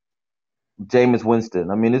Jameis Winston.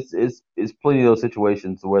 It's plenty of those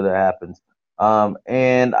situations where that happens.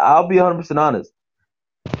 And I'll be 100% honest.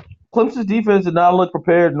 Clemson's defense did not look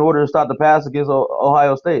prepared in order to stop the pass against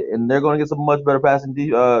Ohio State, and they're going to get a much better passing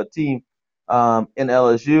team in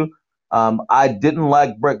LSU. I didn't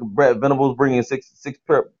like Brett Venables bringing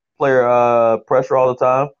six-player pressure all the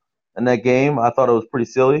time in that game. I thought it was pretty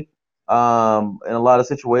silly in a lot of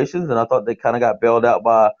situations, and I thought they kind of got bailed out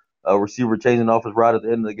by a receiver changing off his route at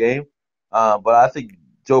the end of the game. But I think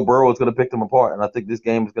Joe Burrow is going to pick them apart, and I think this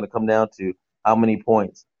game is going to come down to how many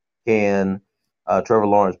points can Trevor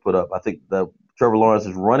Lawrence put up. I think that Trevor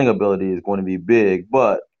Lawrence's running ability is going to be big,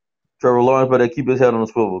 but Trevor Lawrence better keep his head on the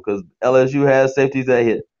swivel because LSU has safeties that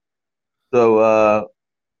hit. So,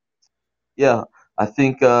 I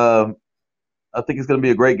think it's going to be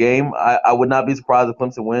a great game. I would not be surprised if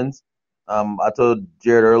Clemson wins. I told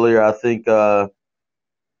Jared earlier, I think LSU,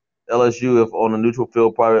 if on a neutral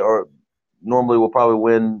field, normally will probably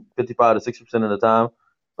win 55 to 60% of the time.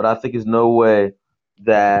 But I think there's no way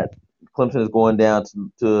that Clemson is going down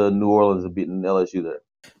to New Orleans and beating LSU there.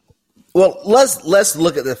 Well, let's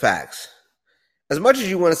look at the facts. As much as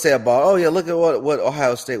you want to say about, look at what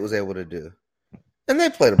Ohio State was able to do, and they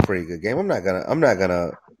played a pretty good game. I'm not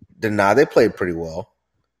gonna deny they played pretty well,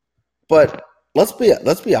 but let's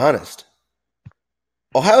be honest.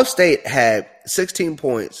 Ohio State had 16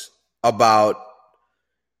 points. They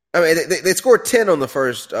scored 10 on the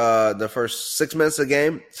first 6 minutes of the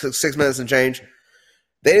game, 6 minutes and change.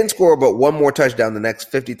 They didn't score but one more touchdown the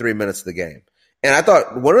next 53 minutes of the game. And I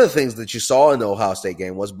thought one of the things that you saw in the Ohio State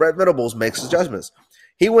game was Brett Venables makes adjustments.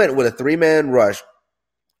 He went with a 3-man rush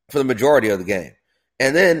for the majority of the game.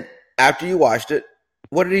 And then after you watched it,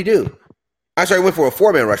 what did he do? He went for a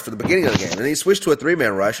 4-man rush for the beginning of the game. And then he switched to a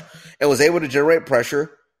 3-man rush and was able to generate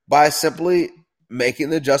pressure by simply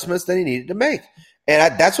making the adjustments that he needed to make.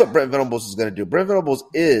 And that's what Brent Venables is going to do. Brent Venables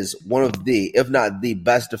is one of the, if not the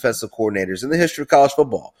best defensive coordinators in the history of college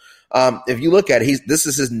football. If you look at it, this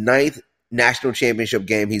is his 9th national championship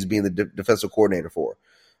game he's being the defensive coordinator for.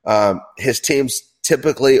 His teams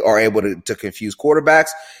typically are able to confuse quarterbacks.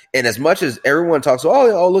 And as much as everyone talks,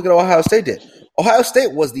 look at what Ohio State did. Ohio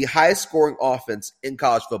State was the highest scoring offense in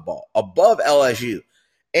college football, above LSU.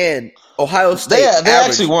 And Ohio State they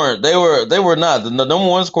actually weren't. They were not. The number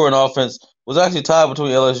one scoring offense was actually tied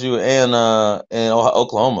between LSU and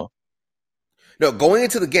Oklahoma. No, going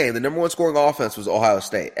into the game, the number one scoring offense was Ohio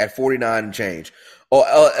State at 49 and change.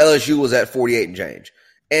 LSU was at 48 and change.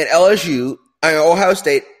 And Ohio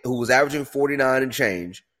State, who was averaging 49 and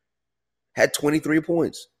change, had 23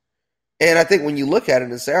 points. And I think when you look at it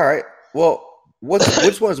and say, all right, well,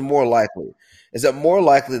 which one's more likely? Is it more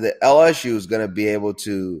likely that LSU is going to be able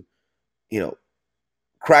to,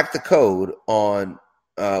 crack the code on,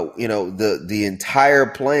 the entire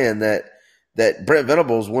plan that Brent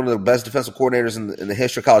Venables, one of the best defensive coordinators in the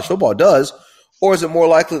history of college football, does? Or is it more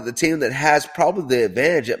likely that the team that has probably the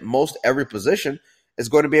advantage at most every position is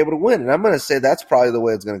going to be able to win? And I'm going to say that's probably the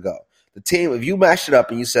way it's going to go. The team, if you mashed it up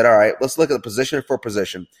and you said, all right, let's look at the position for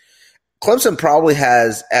position, Clemson probably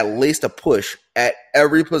has at least a push at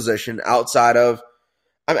every position outside of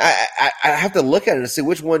 – I have to look at it and see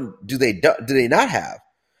which one do they not have.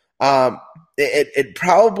 It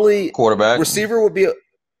probably – quarterback. Receiver would be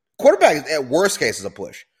 – quarterback at worst case is a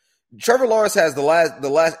push. Trevor Lawrence has the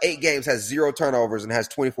last 8 games has 0 turnovers and has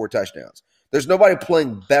 24 touchdowns. There's nobody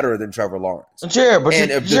playing better than Trevor Lawrence. Jared, but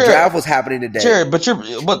if the draft was happening today, Jared,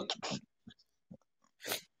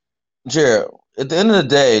 Jared, at the end of the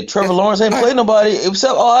day, Trevor Lawrence ain't played nobody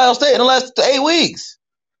except Ohio State in the last 8 weeks.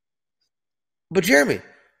 But Jeremy,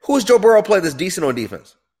 who has Joe Burrow played that's decent on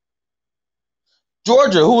defense?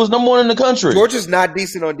 Georgia, who was number 1 in the country. Georgia's not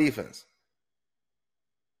decent on defense.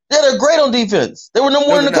 Yeah, they're great on defense. They were number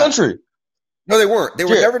 1 in the country. No, they weren't. They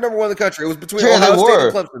were never number 1 in the country. It was between Ohio State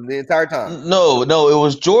and Clemson the entire time. No, it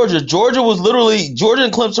was Georgia. Georgia and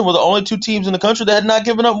Clemson were the only 2 teams in the country that had not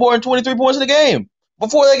given up more than 23 points in the game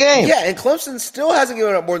before that game. Yeah, and Clemson still hasn't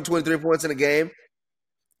given up more than 23 points in a game.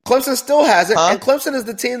 Clemson still hasn't, and Clemson is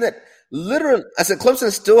the team that literally – I said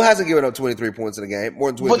Clemson still hasn't given up 23 points in a game, more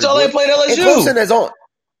than 23 points. But y'all ain't played LSU. And Clemson is on.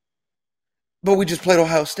 But we just played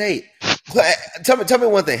Ohio State. Tell me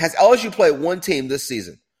one thing. Has LSU played one team this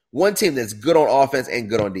season? One team that's good on offense and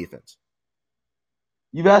good on defense?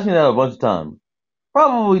 You've asked me that a bunch of times.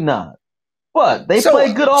 Probably not. But they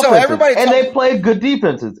played good offenses, they played good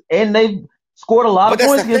defenses, and they've scored a lot of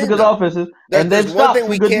points against good offenses, and they've stopped. There's one thing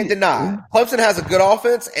we can't deny. Clemson has a good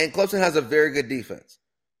offense, and Clemson has a very good defense.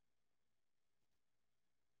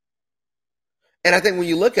 And I think when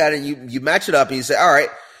you look at it, you match it up, and you say, all right,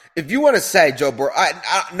 if you want to say Joe Burrow,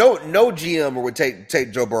 no GM would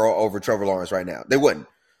take Joe Burrow over Trevor Lawrence right now. They wouldn't.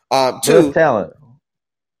 Just talent.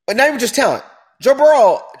 But not even just talent. Joe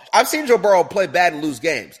Burrow, I've seen Joe Burrow play bad and lose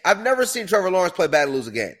games. I've never seen Trevor Lawrence play bad and lose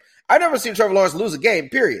a game. I've never seen Trevor Lawrence lose a game,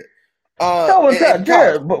 period.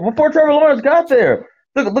 Jared, before Trevor Lawrence got there,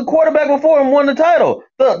 the quarterback before him won the title.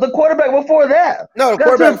 The quarterback before that. No, the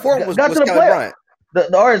quarterback before him was Kelly Bryant.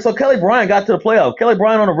 All right, so Kelly Bryant got to the playoff. Kelly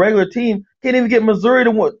Bryant on a regular team can't even get Missouri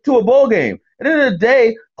to a bowl game. At the end of the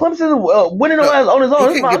day, Clemson winning on his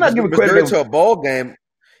own. I'm not giving credit to a bowl game.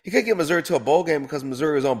 He couldn't get Missouri to a bowl game because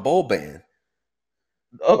Missouri was on bowl ban.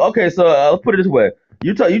 Okay, so let's put it this way: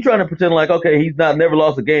 you trying to pretend like he's never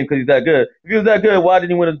lost a game because he's that good. If he was that good, why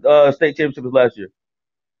didn't he win a state championship last year?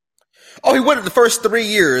 Oh, he won it the first 3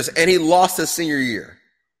 years, and he lost his senior year.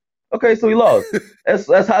 Okay, so he lost. That's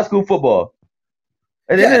high school football.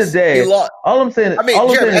 At the end of the day, all I'm saying is, at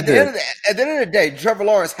the end of the day, Trevor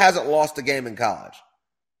Lawrence hasn't lost a game in college.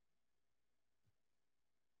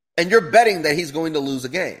 And you're betting that he's going to lose a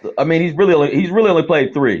game. I mean, he's really only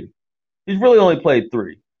played 3. He's really only played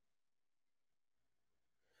 3.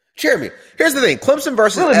 Jeremy, here's the thing: Clemson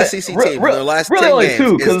versus SEC teams in their last 10 only games.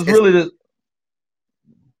 2 because it's really the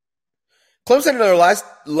Clemson in their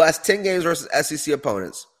last 10 games versus SEC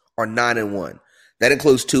opponents are 9-1. That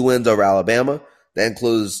includes 2 wins over Alabama. That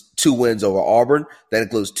includes 2 wins over Auburn. That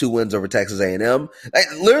includes 2 wins over Texas A&M. Like,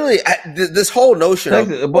 literally, this whole notion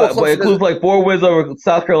but it includes like 4 wins over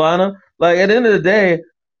South Carolina. Like, at the end of the day,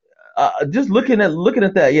 just looking at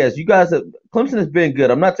that, yes, you guys Clemson has been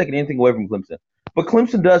good. I'm not taking anything away from Clemson, but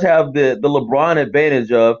Clemson does have the LeBron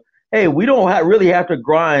advantage of, hey, we don't really have to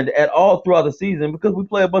grind at all throughout the season because we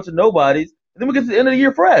play a bunch of nobodies, and then we get to the end of the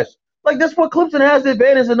year fresh. Like, that's what Clemson has the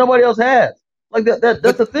advantage that nobody else has. Like that's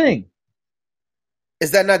the thing.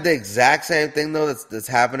 Is that not the exact same thing though that's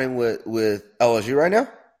happening with LSU right now?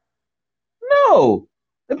 No,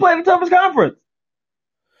 they play the toughest conference.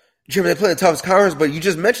 Jimmy, they play the toughest conference, but you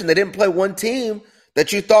just mentioned they didn't play one team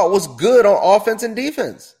that you thought was good on offense and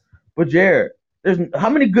defense. But Jared, there's how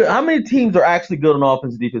many teams are actually good on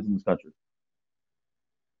offense and defense in this country?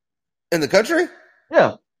 In the country?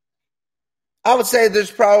 Yeah. I would say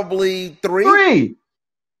there's probably three. Three.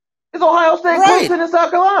 It's Ohio State, Right. Clemson, and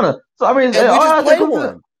South Carolina. So I mean, And we just Ohio State, played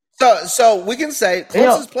Clemson, one. So we can say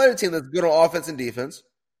Clemson's played a team that's good on offense and defense.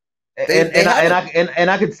 And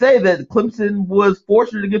I could say that Clemson was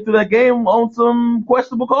fortunate to get through that game on some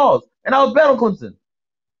questionable calls, and I was bet on Clemson.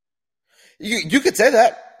 You could say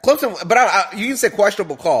that Clemson, but you can say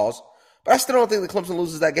questionable calls, but I still don't think that Clemson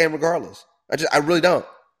loses that game regardless. I really don't.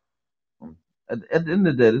 At the end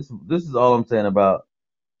of the day, this is all I'm saying about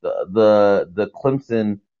the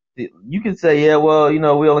Clemson. You can say, yeah, well, we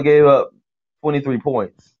only gave up 23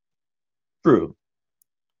 points. True.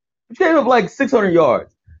 But you gave up like 600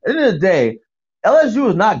 yards. At the end of the day, LSU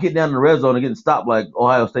is not getting down in the red zone and getting stopped like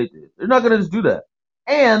Ohio State did. They're not going to just do that.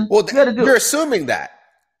 And you're assuming that.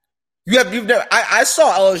 You've never. I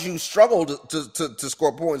saw LSU struggle to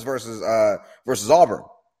score points versus Auburn.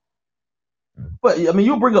 But I mean,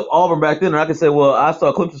 you bring up Auburn back then, and I can say, well, I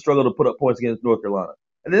saw Clemson struggle to put up points against North Carolina.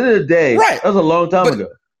 At the end of the day, that was a long time ago.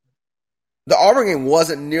 The Auburn game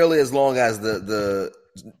wasn't nearly as long as the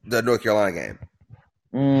North Carolina game.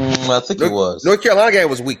 I think it was. North Carolina game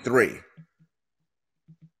was week 3.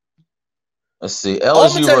 Let's see.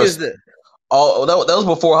 LSU versus. That was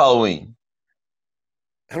before Halloween.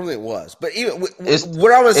 I don't think it was, but even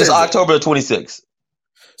what I was saying is October 26th.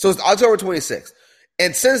 So it's October 26th,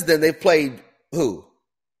 and since then they've played who?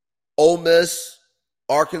 Ole Miss,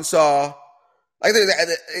 Arkansas. Like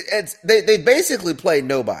they basically played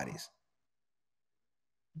nobodies.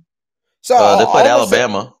 So they played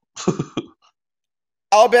Alabama.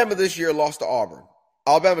 Alabama this year lost to Auburn.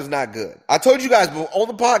 Alabama's not good. I told you guys on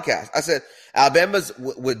the podcast. I said Alabama's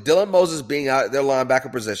with Dylan Moses being out at their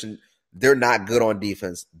linebacker position. They're not good on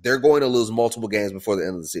defense. They're going to lose multiple games before the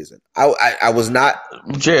end of the season. I was not.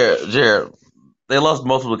 Jared, they lost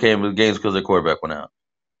multiple games because their quarterback went out.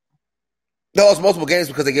 They lost multiple games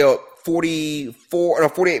because they gave up 48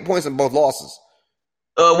 points in both losses.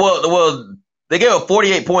 Well, they gave up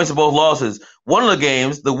 48 points in both losses. One of the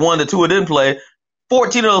games, the one that Tua didn't play,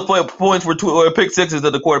 14 of those points were pick sixes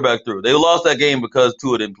that the quarterback threw. They lost that game because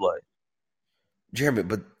Tua didn't play. Jeremy,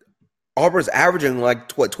 but Auburn's averaging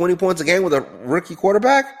 20 points a game with a rookie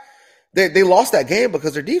quarterback. They lost that game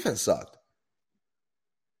because their defense sucked.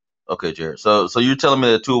 Okay, Jared. So you're telling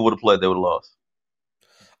me that Tua would have played, they would have lost?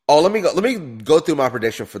 Oh, let me go through my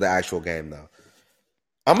prediction for the actual game though.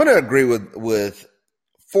 I'm going to agree with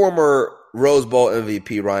former Rose Bowl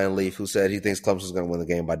MVP Ryan Leaf, who said he thinks Clemson's going to win the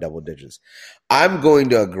game by double digits. I'm going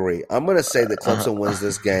to agree. I'm going to say that Clemson wins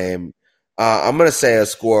this game. I'm going to say a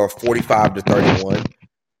score of 45-31.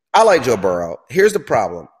 I like Joe Burrow. Here's the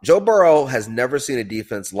problem. Joe Burrow has never seen a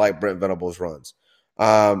defense like Brent Venables runs.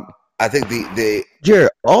 I think the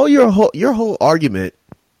Jared, all your whole argument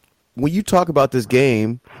when you talk about this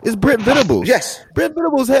game is Brent Venables. Yes. Brent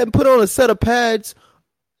Venables hadn't put on a set of pads.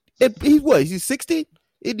 He's 60?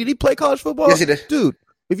 Did he play college football? Yes, he did. Dude,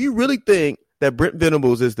 if you really think that Brent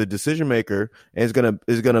Venables is the decision maker and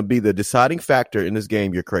is gonna be the deciding factor in this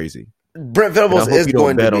game, you're crazy. Brent Venables is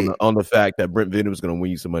going to be on the fact that Brent Venables is going to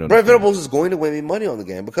win you some money. Brent Venables is going to win me money on the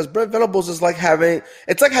game because Brent Venables is like having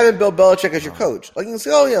Bill Belichick as your coach. Like you can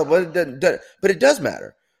say, oh yeah, but it does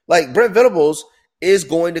matter. Like Brent Venables is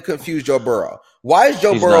going to confuse Joe Burrow. Why is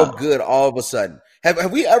Joe Burrow good all of a sudden?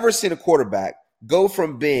 Have we ever seen a quarterback go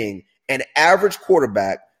from being an average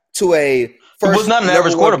quarterback to a first? He was not an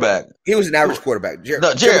average quarterback. He was an average quarterback. Jared,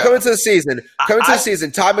 coming to the season,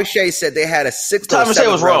 Todd McShay said they had a 6 or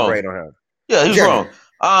 7 grade on him. Yeah, he was wrong.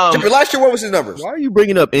 Last year, what was his numbers? Why are you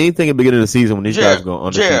bringing up anything at the beginning of the season when these guys are going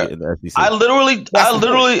undefeated in the SEC?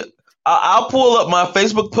 I'll pull up my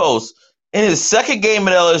Facebook post in his second game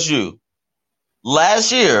at LSU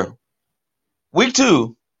last year, week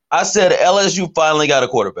 2. I said LSU finally got a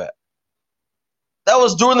quarterback. That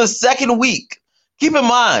was during the second week. Keep in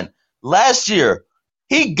mind, last year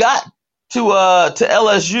he got to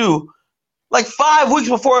LSU like 5 weeks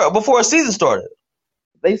before a season started.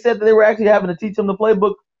 They said that they were actually having to teach him the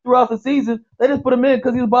playbook throughout the season. They just put him in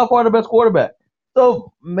because he was by far the best quarterback.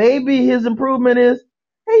 So maybe his improvement is,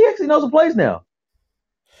 hey, he actually knows the plays now.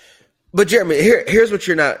 But Jeremy, here's what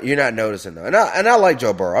you're not noticing though, and I like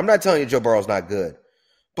Joe Burrow. I'm not telling you Joe Burrow's not good,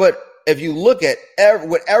 but if you look at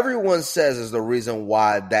what everyone says is the reason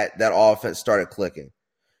why that offense started clicking,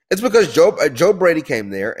 it's because Joe Brady came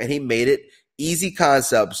there and he made it easy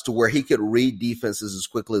concepts to where he could read defenses as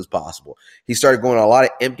quickly as possible. He started going a lot of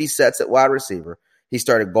empty sets at wide receiver. He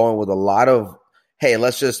started going with a lot of, hey,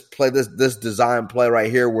 let's just play this design play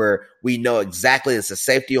right here where we know exactly it's a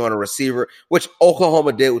safety on a receiver, which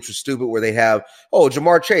Oklahoma did, which was stupid, where they have,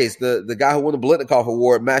 Jamar Chase, the guy who won the Biletnikoff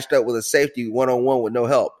Award, matched up with a safety one-on-one with no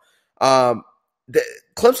help.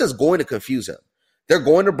 Clemson's going to confuse him. They're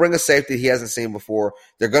going to bring a safety he hasn't seen before.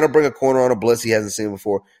 They're going to bring a corner on a blitz he hasn't seen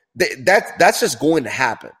before. That's just going to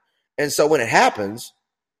happen. And so when it happens,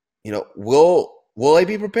 will they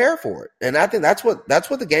be prepared for it? And I think that's what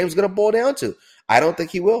the game's going to boil down to. I don't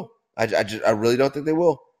think he will. I really don't think they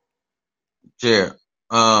will. Jared,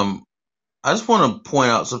 I just want to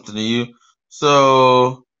point out something to you.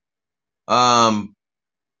 So,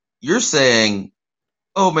 you're saying,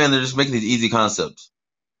 oh man, they're just making these easy concepts.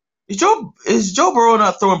 Is Joe Burrow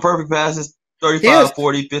not throwing perfect passes 35,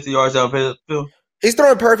 40, 50 yards downfield? He's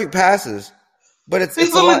throwing perfect passes, but he's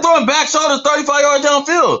literally throwing back shoulders 35 yards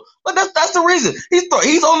downfield. Like that's the reason.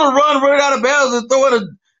 He's on the run, running out of bounds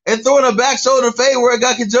and throwing a back shoulder fade where a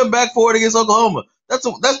guy can jump back for it against Oklahoma. That's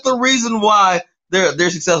the reason why they're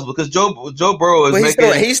successful, because Joe Burrow is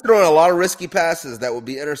he's throwing a lot of risky passes that would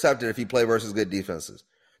be intercepted if he played versus good defenses.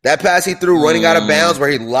 That pass he threw running out of bounds where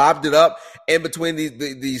he lobbed it up in between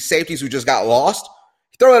these safeties who just got lost.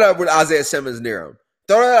 Throw it up with Isaiah Simmons near him.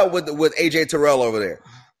 Throw it up with A.J. Terrell over there.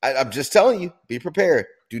 I'm just telling you, be prepared.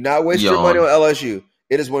 Do not waste your money on LSU.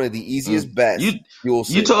 It is one of the easiest bets you will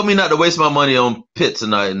see. You told me not to waste my money on Pitt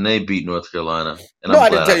tonight, and they beat North Carolina. And I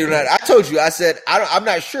didn't tell you that. I told you. I said, I'm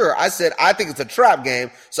not sure. I said, I think it's a trap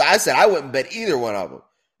game. So I said I wouldn't bet either one of them.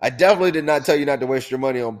 I definitely did not tell you not to waste your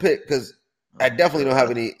money on Pitt, because I definitely don't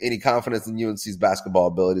have any confidence in UNC's basketball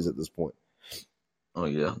abilities at this point. Oh,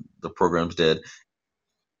 yeah. The program's dead.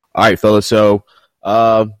 All right, fellas. So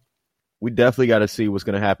we definitely got to see what's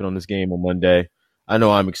going to happen on this game on Monday. I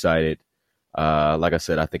know I'm excited. Like I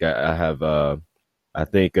said, I think I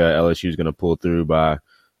think LSU is going to pull through by,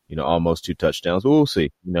 almost 2 touchdowns. But we'll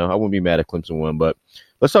see. I wouldn't be mad if Clemson won. But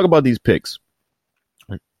let's talk about these picks.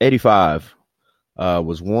 85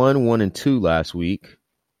 was 1-1-2 last week,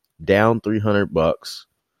 down $300,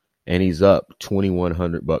 and he's up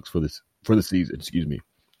 $2,100 for the season. Excuse me.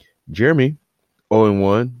 Jeremy,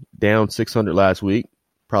 0-1, down $600 last week,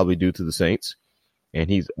 probably due to the Saints, and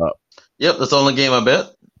he's up. Yep, that's the only game I bet.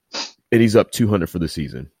 And he's up $200 for the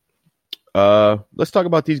season. Let's talk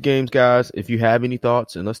about these games, guys. If you have any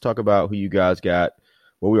thoughts, and let's talk about who you guys got.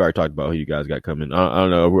 Well, we already talked about who you guys got coming. I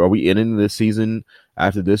don't know. Are we ending this season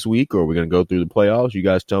after this week, or are we going to go through the playoffs? You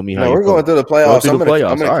guys tell me how. No, we're going through the playoffs.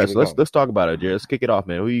 All right, so let's talk about it, Jared. Let's kick it off,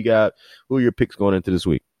 man. Who you got? Who are your picks going into this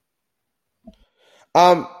week?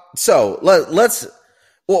 So let's.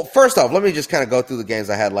 Well, first off, let me just kind of go through the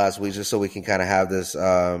games I had last week, just so we can kind of have this.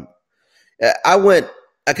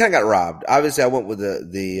 I kind of got robbed. Obviously, I went with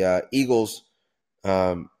the Eagles.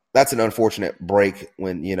 That's an unfortunate break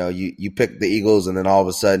when you pick the Eagles and then all of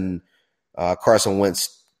a sudden Carson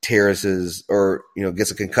Wentz gets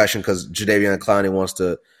a concussion because Jadeveon Clowney wants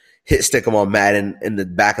to stick him on Madden in the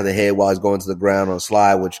back of the head while he's going to the ground on a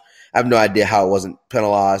slide, which I have no idea how it wasn't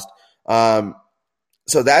penalized.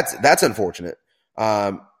 So that's unfortunate.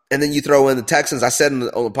 And then you throw in the Texans. I said on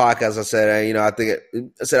the podcast, I said,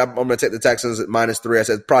 I'm going to take the Texans at -3. I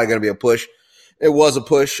said it's probably going to be a push. It was a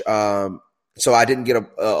push. So I didn't get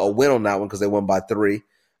a win on that one because they won by 3.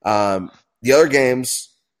 The other games,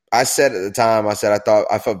 I said at the time, I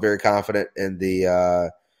felt very confident in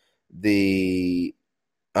the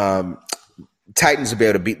Titans to be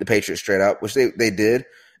able to beat the Patriots straight up, which they did.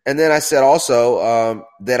 And then I said also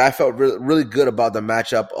that I felt really, really good about the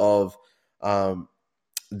matchup of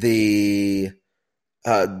the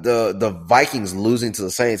Vikings losing to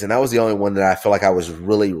the Saints, and that was the only one that I feel like I was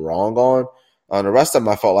really wrong on. On the rest of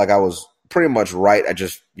them, I felt like I was pretty much right. I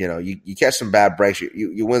just, you catch some bad breaks,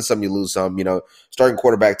 you win some, you lose some. Starting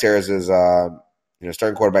quarterback tears is,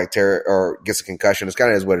 starting quarterback tear or gets a concussion. It's kind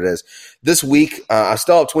of is what it is. This week, I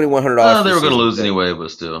still have $2,100. They were going to lose anyway, but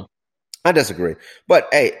still, I disagree. But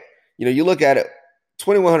hey, you look at it,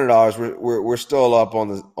 $2,100. We're still up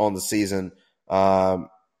on the season.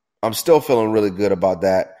 I'm still feeling really good about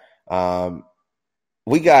that.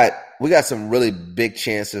 We got some really big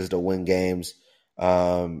chances to win games.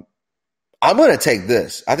 I'm going to take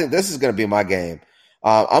this. I think this is going to be my game.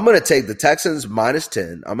 I'm going to take the Texans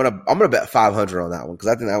 -10. I'm going to bet 500 on that one because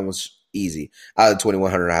I think that one's easy out of the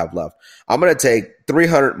 2,100 I have left. I'm going to take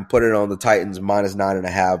 300 and put it on the Titans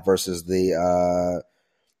 -9.5 versus the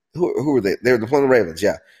who are they? They're playing the Ravens,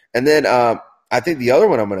 yeah. And then I think the other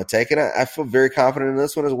one I'm going to take, and I feel very confident in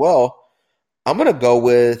this one as well. I'm going to go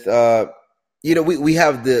with we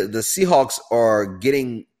have the Seahawks are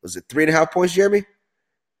getting, was it 3.5 points, Jeremy?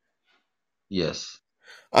 Yes.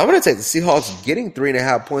 I'm going to take the Seahawks getting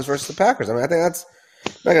 3.5 points versus the Packers. I mean, I think that's,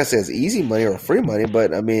 I'm not going to say it's easy money or free money,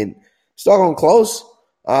 but I mean, it's all going close.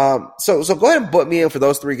 So go ahead and put me in for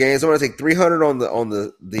those 3 games. I'm going to take 300 on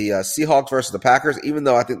the Seahawks versus the Packers, even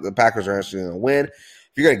though I think the Packers are actually going to win.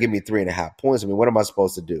 if you're going to give me 3.5 points, I mean, what am I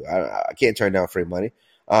supposed to do? I can't turn down free money.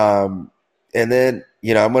 And then,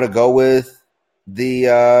 I'm going to go with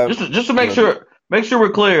the just to make sure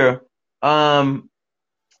we're clear.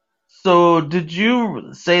 So did you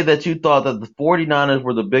say that you thought that the 49ers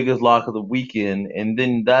were the biggest lock of the weekend, and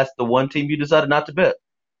then that's the one team you decided not to bet?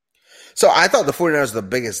 So I thought the 49ers were the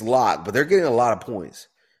biggest lock, but they're getting a lot of points.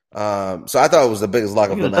 So I thought it was the biggest lock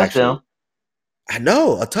of them, actually. I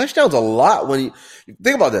know. A touchdown's a lot. When you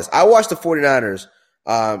think about this, I watched the 49ers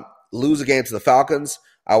lose a game to the Falcons.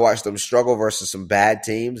 I watched them struggle versus some bad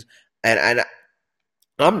teams. And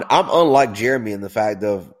I'm unlike Jeremy in the fact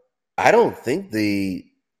of I don't think you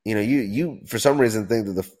for some reason think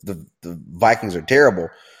that the Vikings are terrible.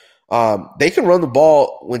 They can run the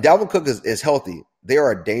ball when Dalvin Cook is healthy. They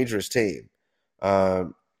are a dangerous team,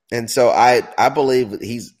 and so I believe that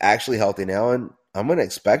he's actually healthy now, and I'm going to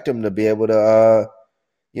expect him to be able to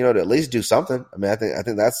to at least do something. I mean, I think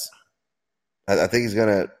he's going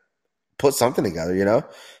to put something together.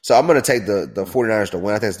 So I'm going to take the 49ers to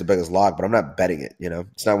win. I think it's the biggest lock, but I'm not betting it.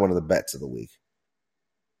 It's not one of the bets of the week.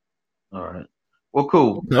 All right. Well,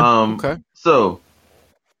 cool. Okay. So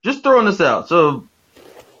just throwing this out. So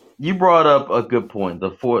you brought up a good point.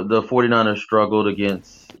 The 49ers struggled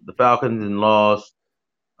against the Falcons and lost.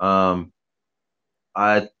 I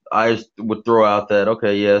would throw out that,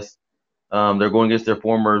 okay, yes, they're going against their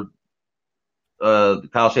former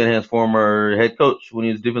Kyle Shanahan's former head coach when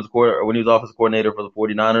he was defensive coordinator, or when he was offensive coordinator for the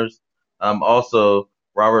 49ers. Also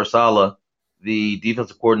Robert Saleh, the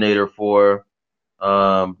defensive coordinator for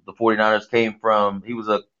the 49ers, he was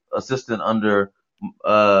an assistant under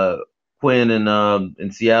Quinn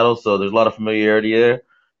in Seattle, so there's a lot of familiarity there.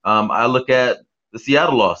 I look at the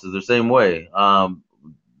Seattle losses the same way.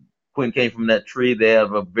 Quinn came from that tree. They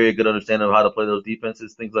have a very good understanding of how to play those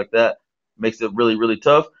defenses, things like that. Makes it really, really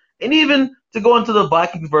tough. And even to go into the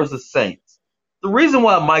Vikings versus Saints, the reason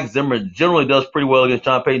why Mike Zimmer generally does pretty well against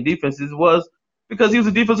Sean Payton defenses was because he was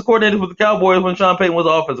a defensive coordinator with the Cowboys when Sean Payton was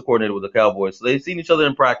an offensive coordinator with the Cowboys. So they've seen each other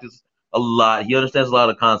in practice a lot. He understands a lot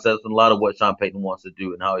of concepts and a lot of what Sean Payton wants to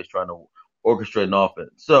do and how he's trying to orchestrate an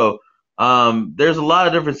offense. So there's a lot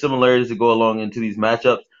of different similarities that go along into these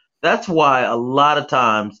matchups. That's why a lot of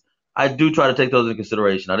times I do try to take those into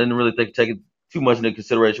consideration. I didn't really take it too much into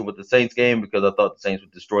consideration with the Saints game because I thought the Saints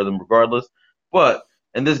would destroy them regardless. But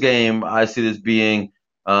in this game, I see this being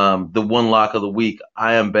the one lock of the week.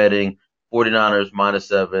 I am betting 49ers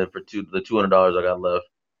 -7 for the $200 I got left.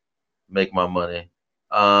 Make my money.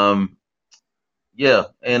 Yeah,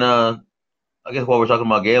 and I guess while we're talking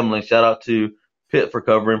about gambling, shout out to Pitt for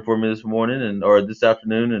covering for me this morning or this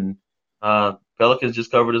afternoon, and Pelicans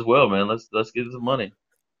just covered as well, man. Let's get some money.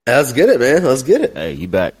 Let's get it, man. Let's get it. Hey, you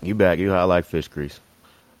back. You hot like fish grease.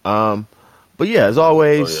 But yeah, as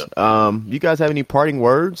always, you guys have any parting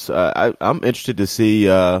words? I'm interested to see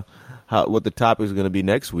what the topic is going to be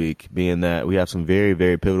next week, being that we have some very,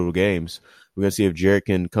 very pivotal games. We're going to see if Jared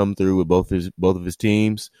can come through with both of his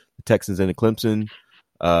teams, the Texans and the Clemson,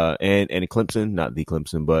 and Clemson, not the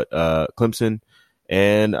Clemson, but Clemson.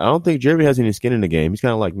 And I don't think Jeremy has any skin in the game. He's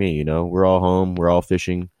kind of like me, we're all home, we're all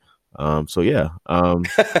fishing. So yeah,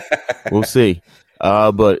 we'll see.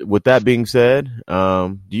 But with that being said,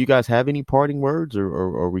 do you guys have any parting words, or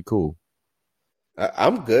are we cool?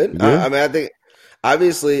 I'm good. I mean, I think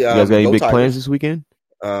obviously, you guys got any big Tigers. plans this weekend?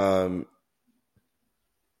 I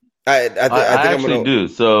think I I'm gonna do.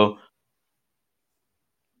 So,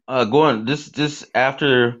 going just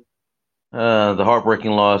after the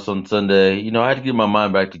heartbreaking loss on Sunday, I had to get my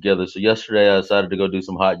mind back together. So yesterday, I decided to go do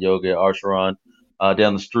some hot yoga at Arsharon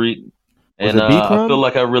down the street. And I feel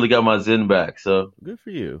like I really got my zen back. So good for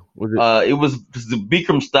you. It was the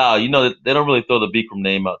Bikram style. They don't really throw the Bikram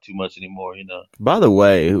name out too much anymore. By the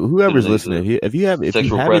way, whoever's listening, if you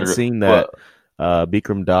haven't seen that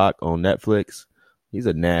Bikram doc on Netflix, he's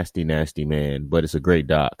a nasty, nasty man. But it's a great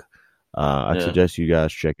doc. I suggest you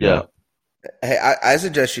guys check it out. Hey, I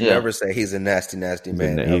suggest you never say he's a nasty, nasty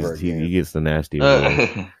man ever again. He gets the nasty.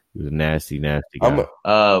 He's a nasty, nasty guy.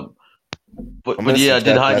 But yeah, I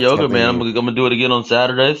did hot yoga, man. I'm gonna do it again on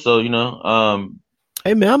Saturday. So hey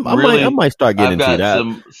man, I might start getting into that.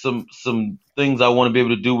 I've got some things I want to be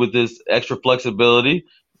able to do with this extra flexibility.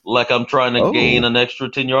 Like I'm trying to gain an extra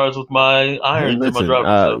 10 yards with my irons in my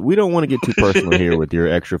driver. We don't want to get too personal here with your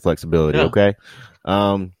extra flexibility, okay?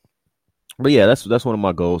 But yeah, that's one of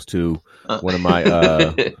my goals too. One of my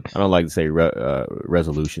I don't like to say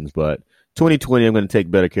resolutions, but 2020, I'm going to take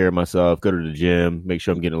better care of myself, go to the gym, make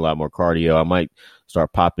sure I'm getting a lot more cardio. I might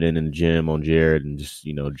start popping in the gym on Jared and just,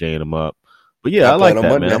 jaying him up. But yeah, I like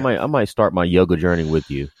that, man. I might start my yoga journey with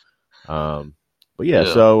you. But yeah,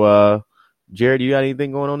 so Jared, you got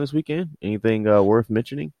anything going on this weekend? Anything worth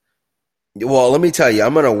mentioning? Well, let me tell you,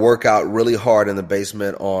 I'm going to work out really hard in the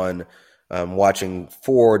basement on watching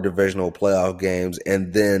 4 divisional playoff games,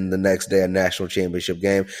 and then the next day a national championship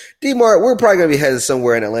game. D-Mart, we're probably going to be headed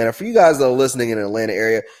somewhere in Atlanta. For you guys that are listening in the Atlanta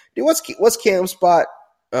area, dude, what's Cam's spot?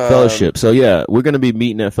 Fellowship. So yeah, we're going to be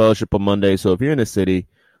meeting at Fellowship on Monday. So if you're in the city,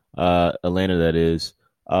 Atlanta, that is,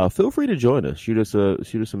 feel free to join us. Shoot us a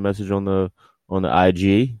message on the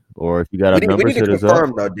IG, or if you got our numbers, we need to hit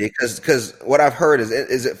confirm us up. though, D, because what I've heard is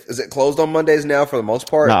it closed on Mondays now for the most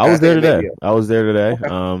part? No, I was there today.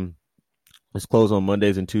 Okay. It's closed on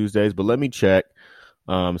Mondays and Tuesdays, but let me check,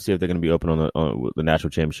 see if they're going to be open on the national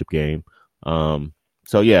championship game.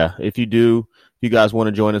 So yeah, if you guys want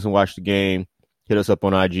to join us and watch the game, hit us up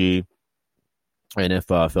on IG. And if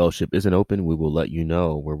Fellowship isn't open, we will let you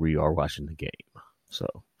know where we are watching the game. So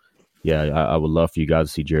yeah, I would love for you guys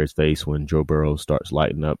to see Jared's face when Joe Burrow starts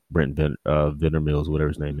lighting up Brent Mills, whatever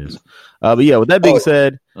his name is. But yeah, with that being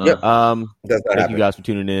said, thank you guys for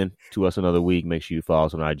tuning in to us another week. Make sure you follow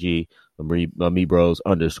us on IG,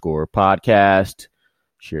 @MeBros_podcast.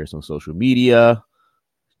 Share us on social media.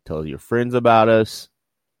 Tell your friends about us.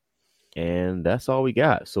 And that's all we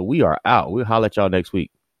got. So we are out. We'll holler at y'all next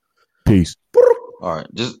week. Peace. All right.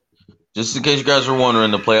 Just in case you guys are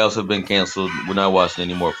wondering, the playoffs have been canceled. We're not watching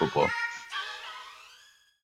any more football.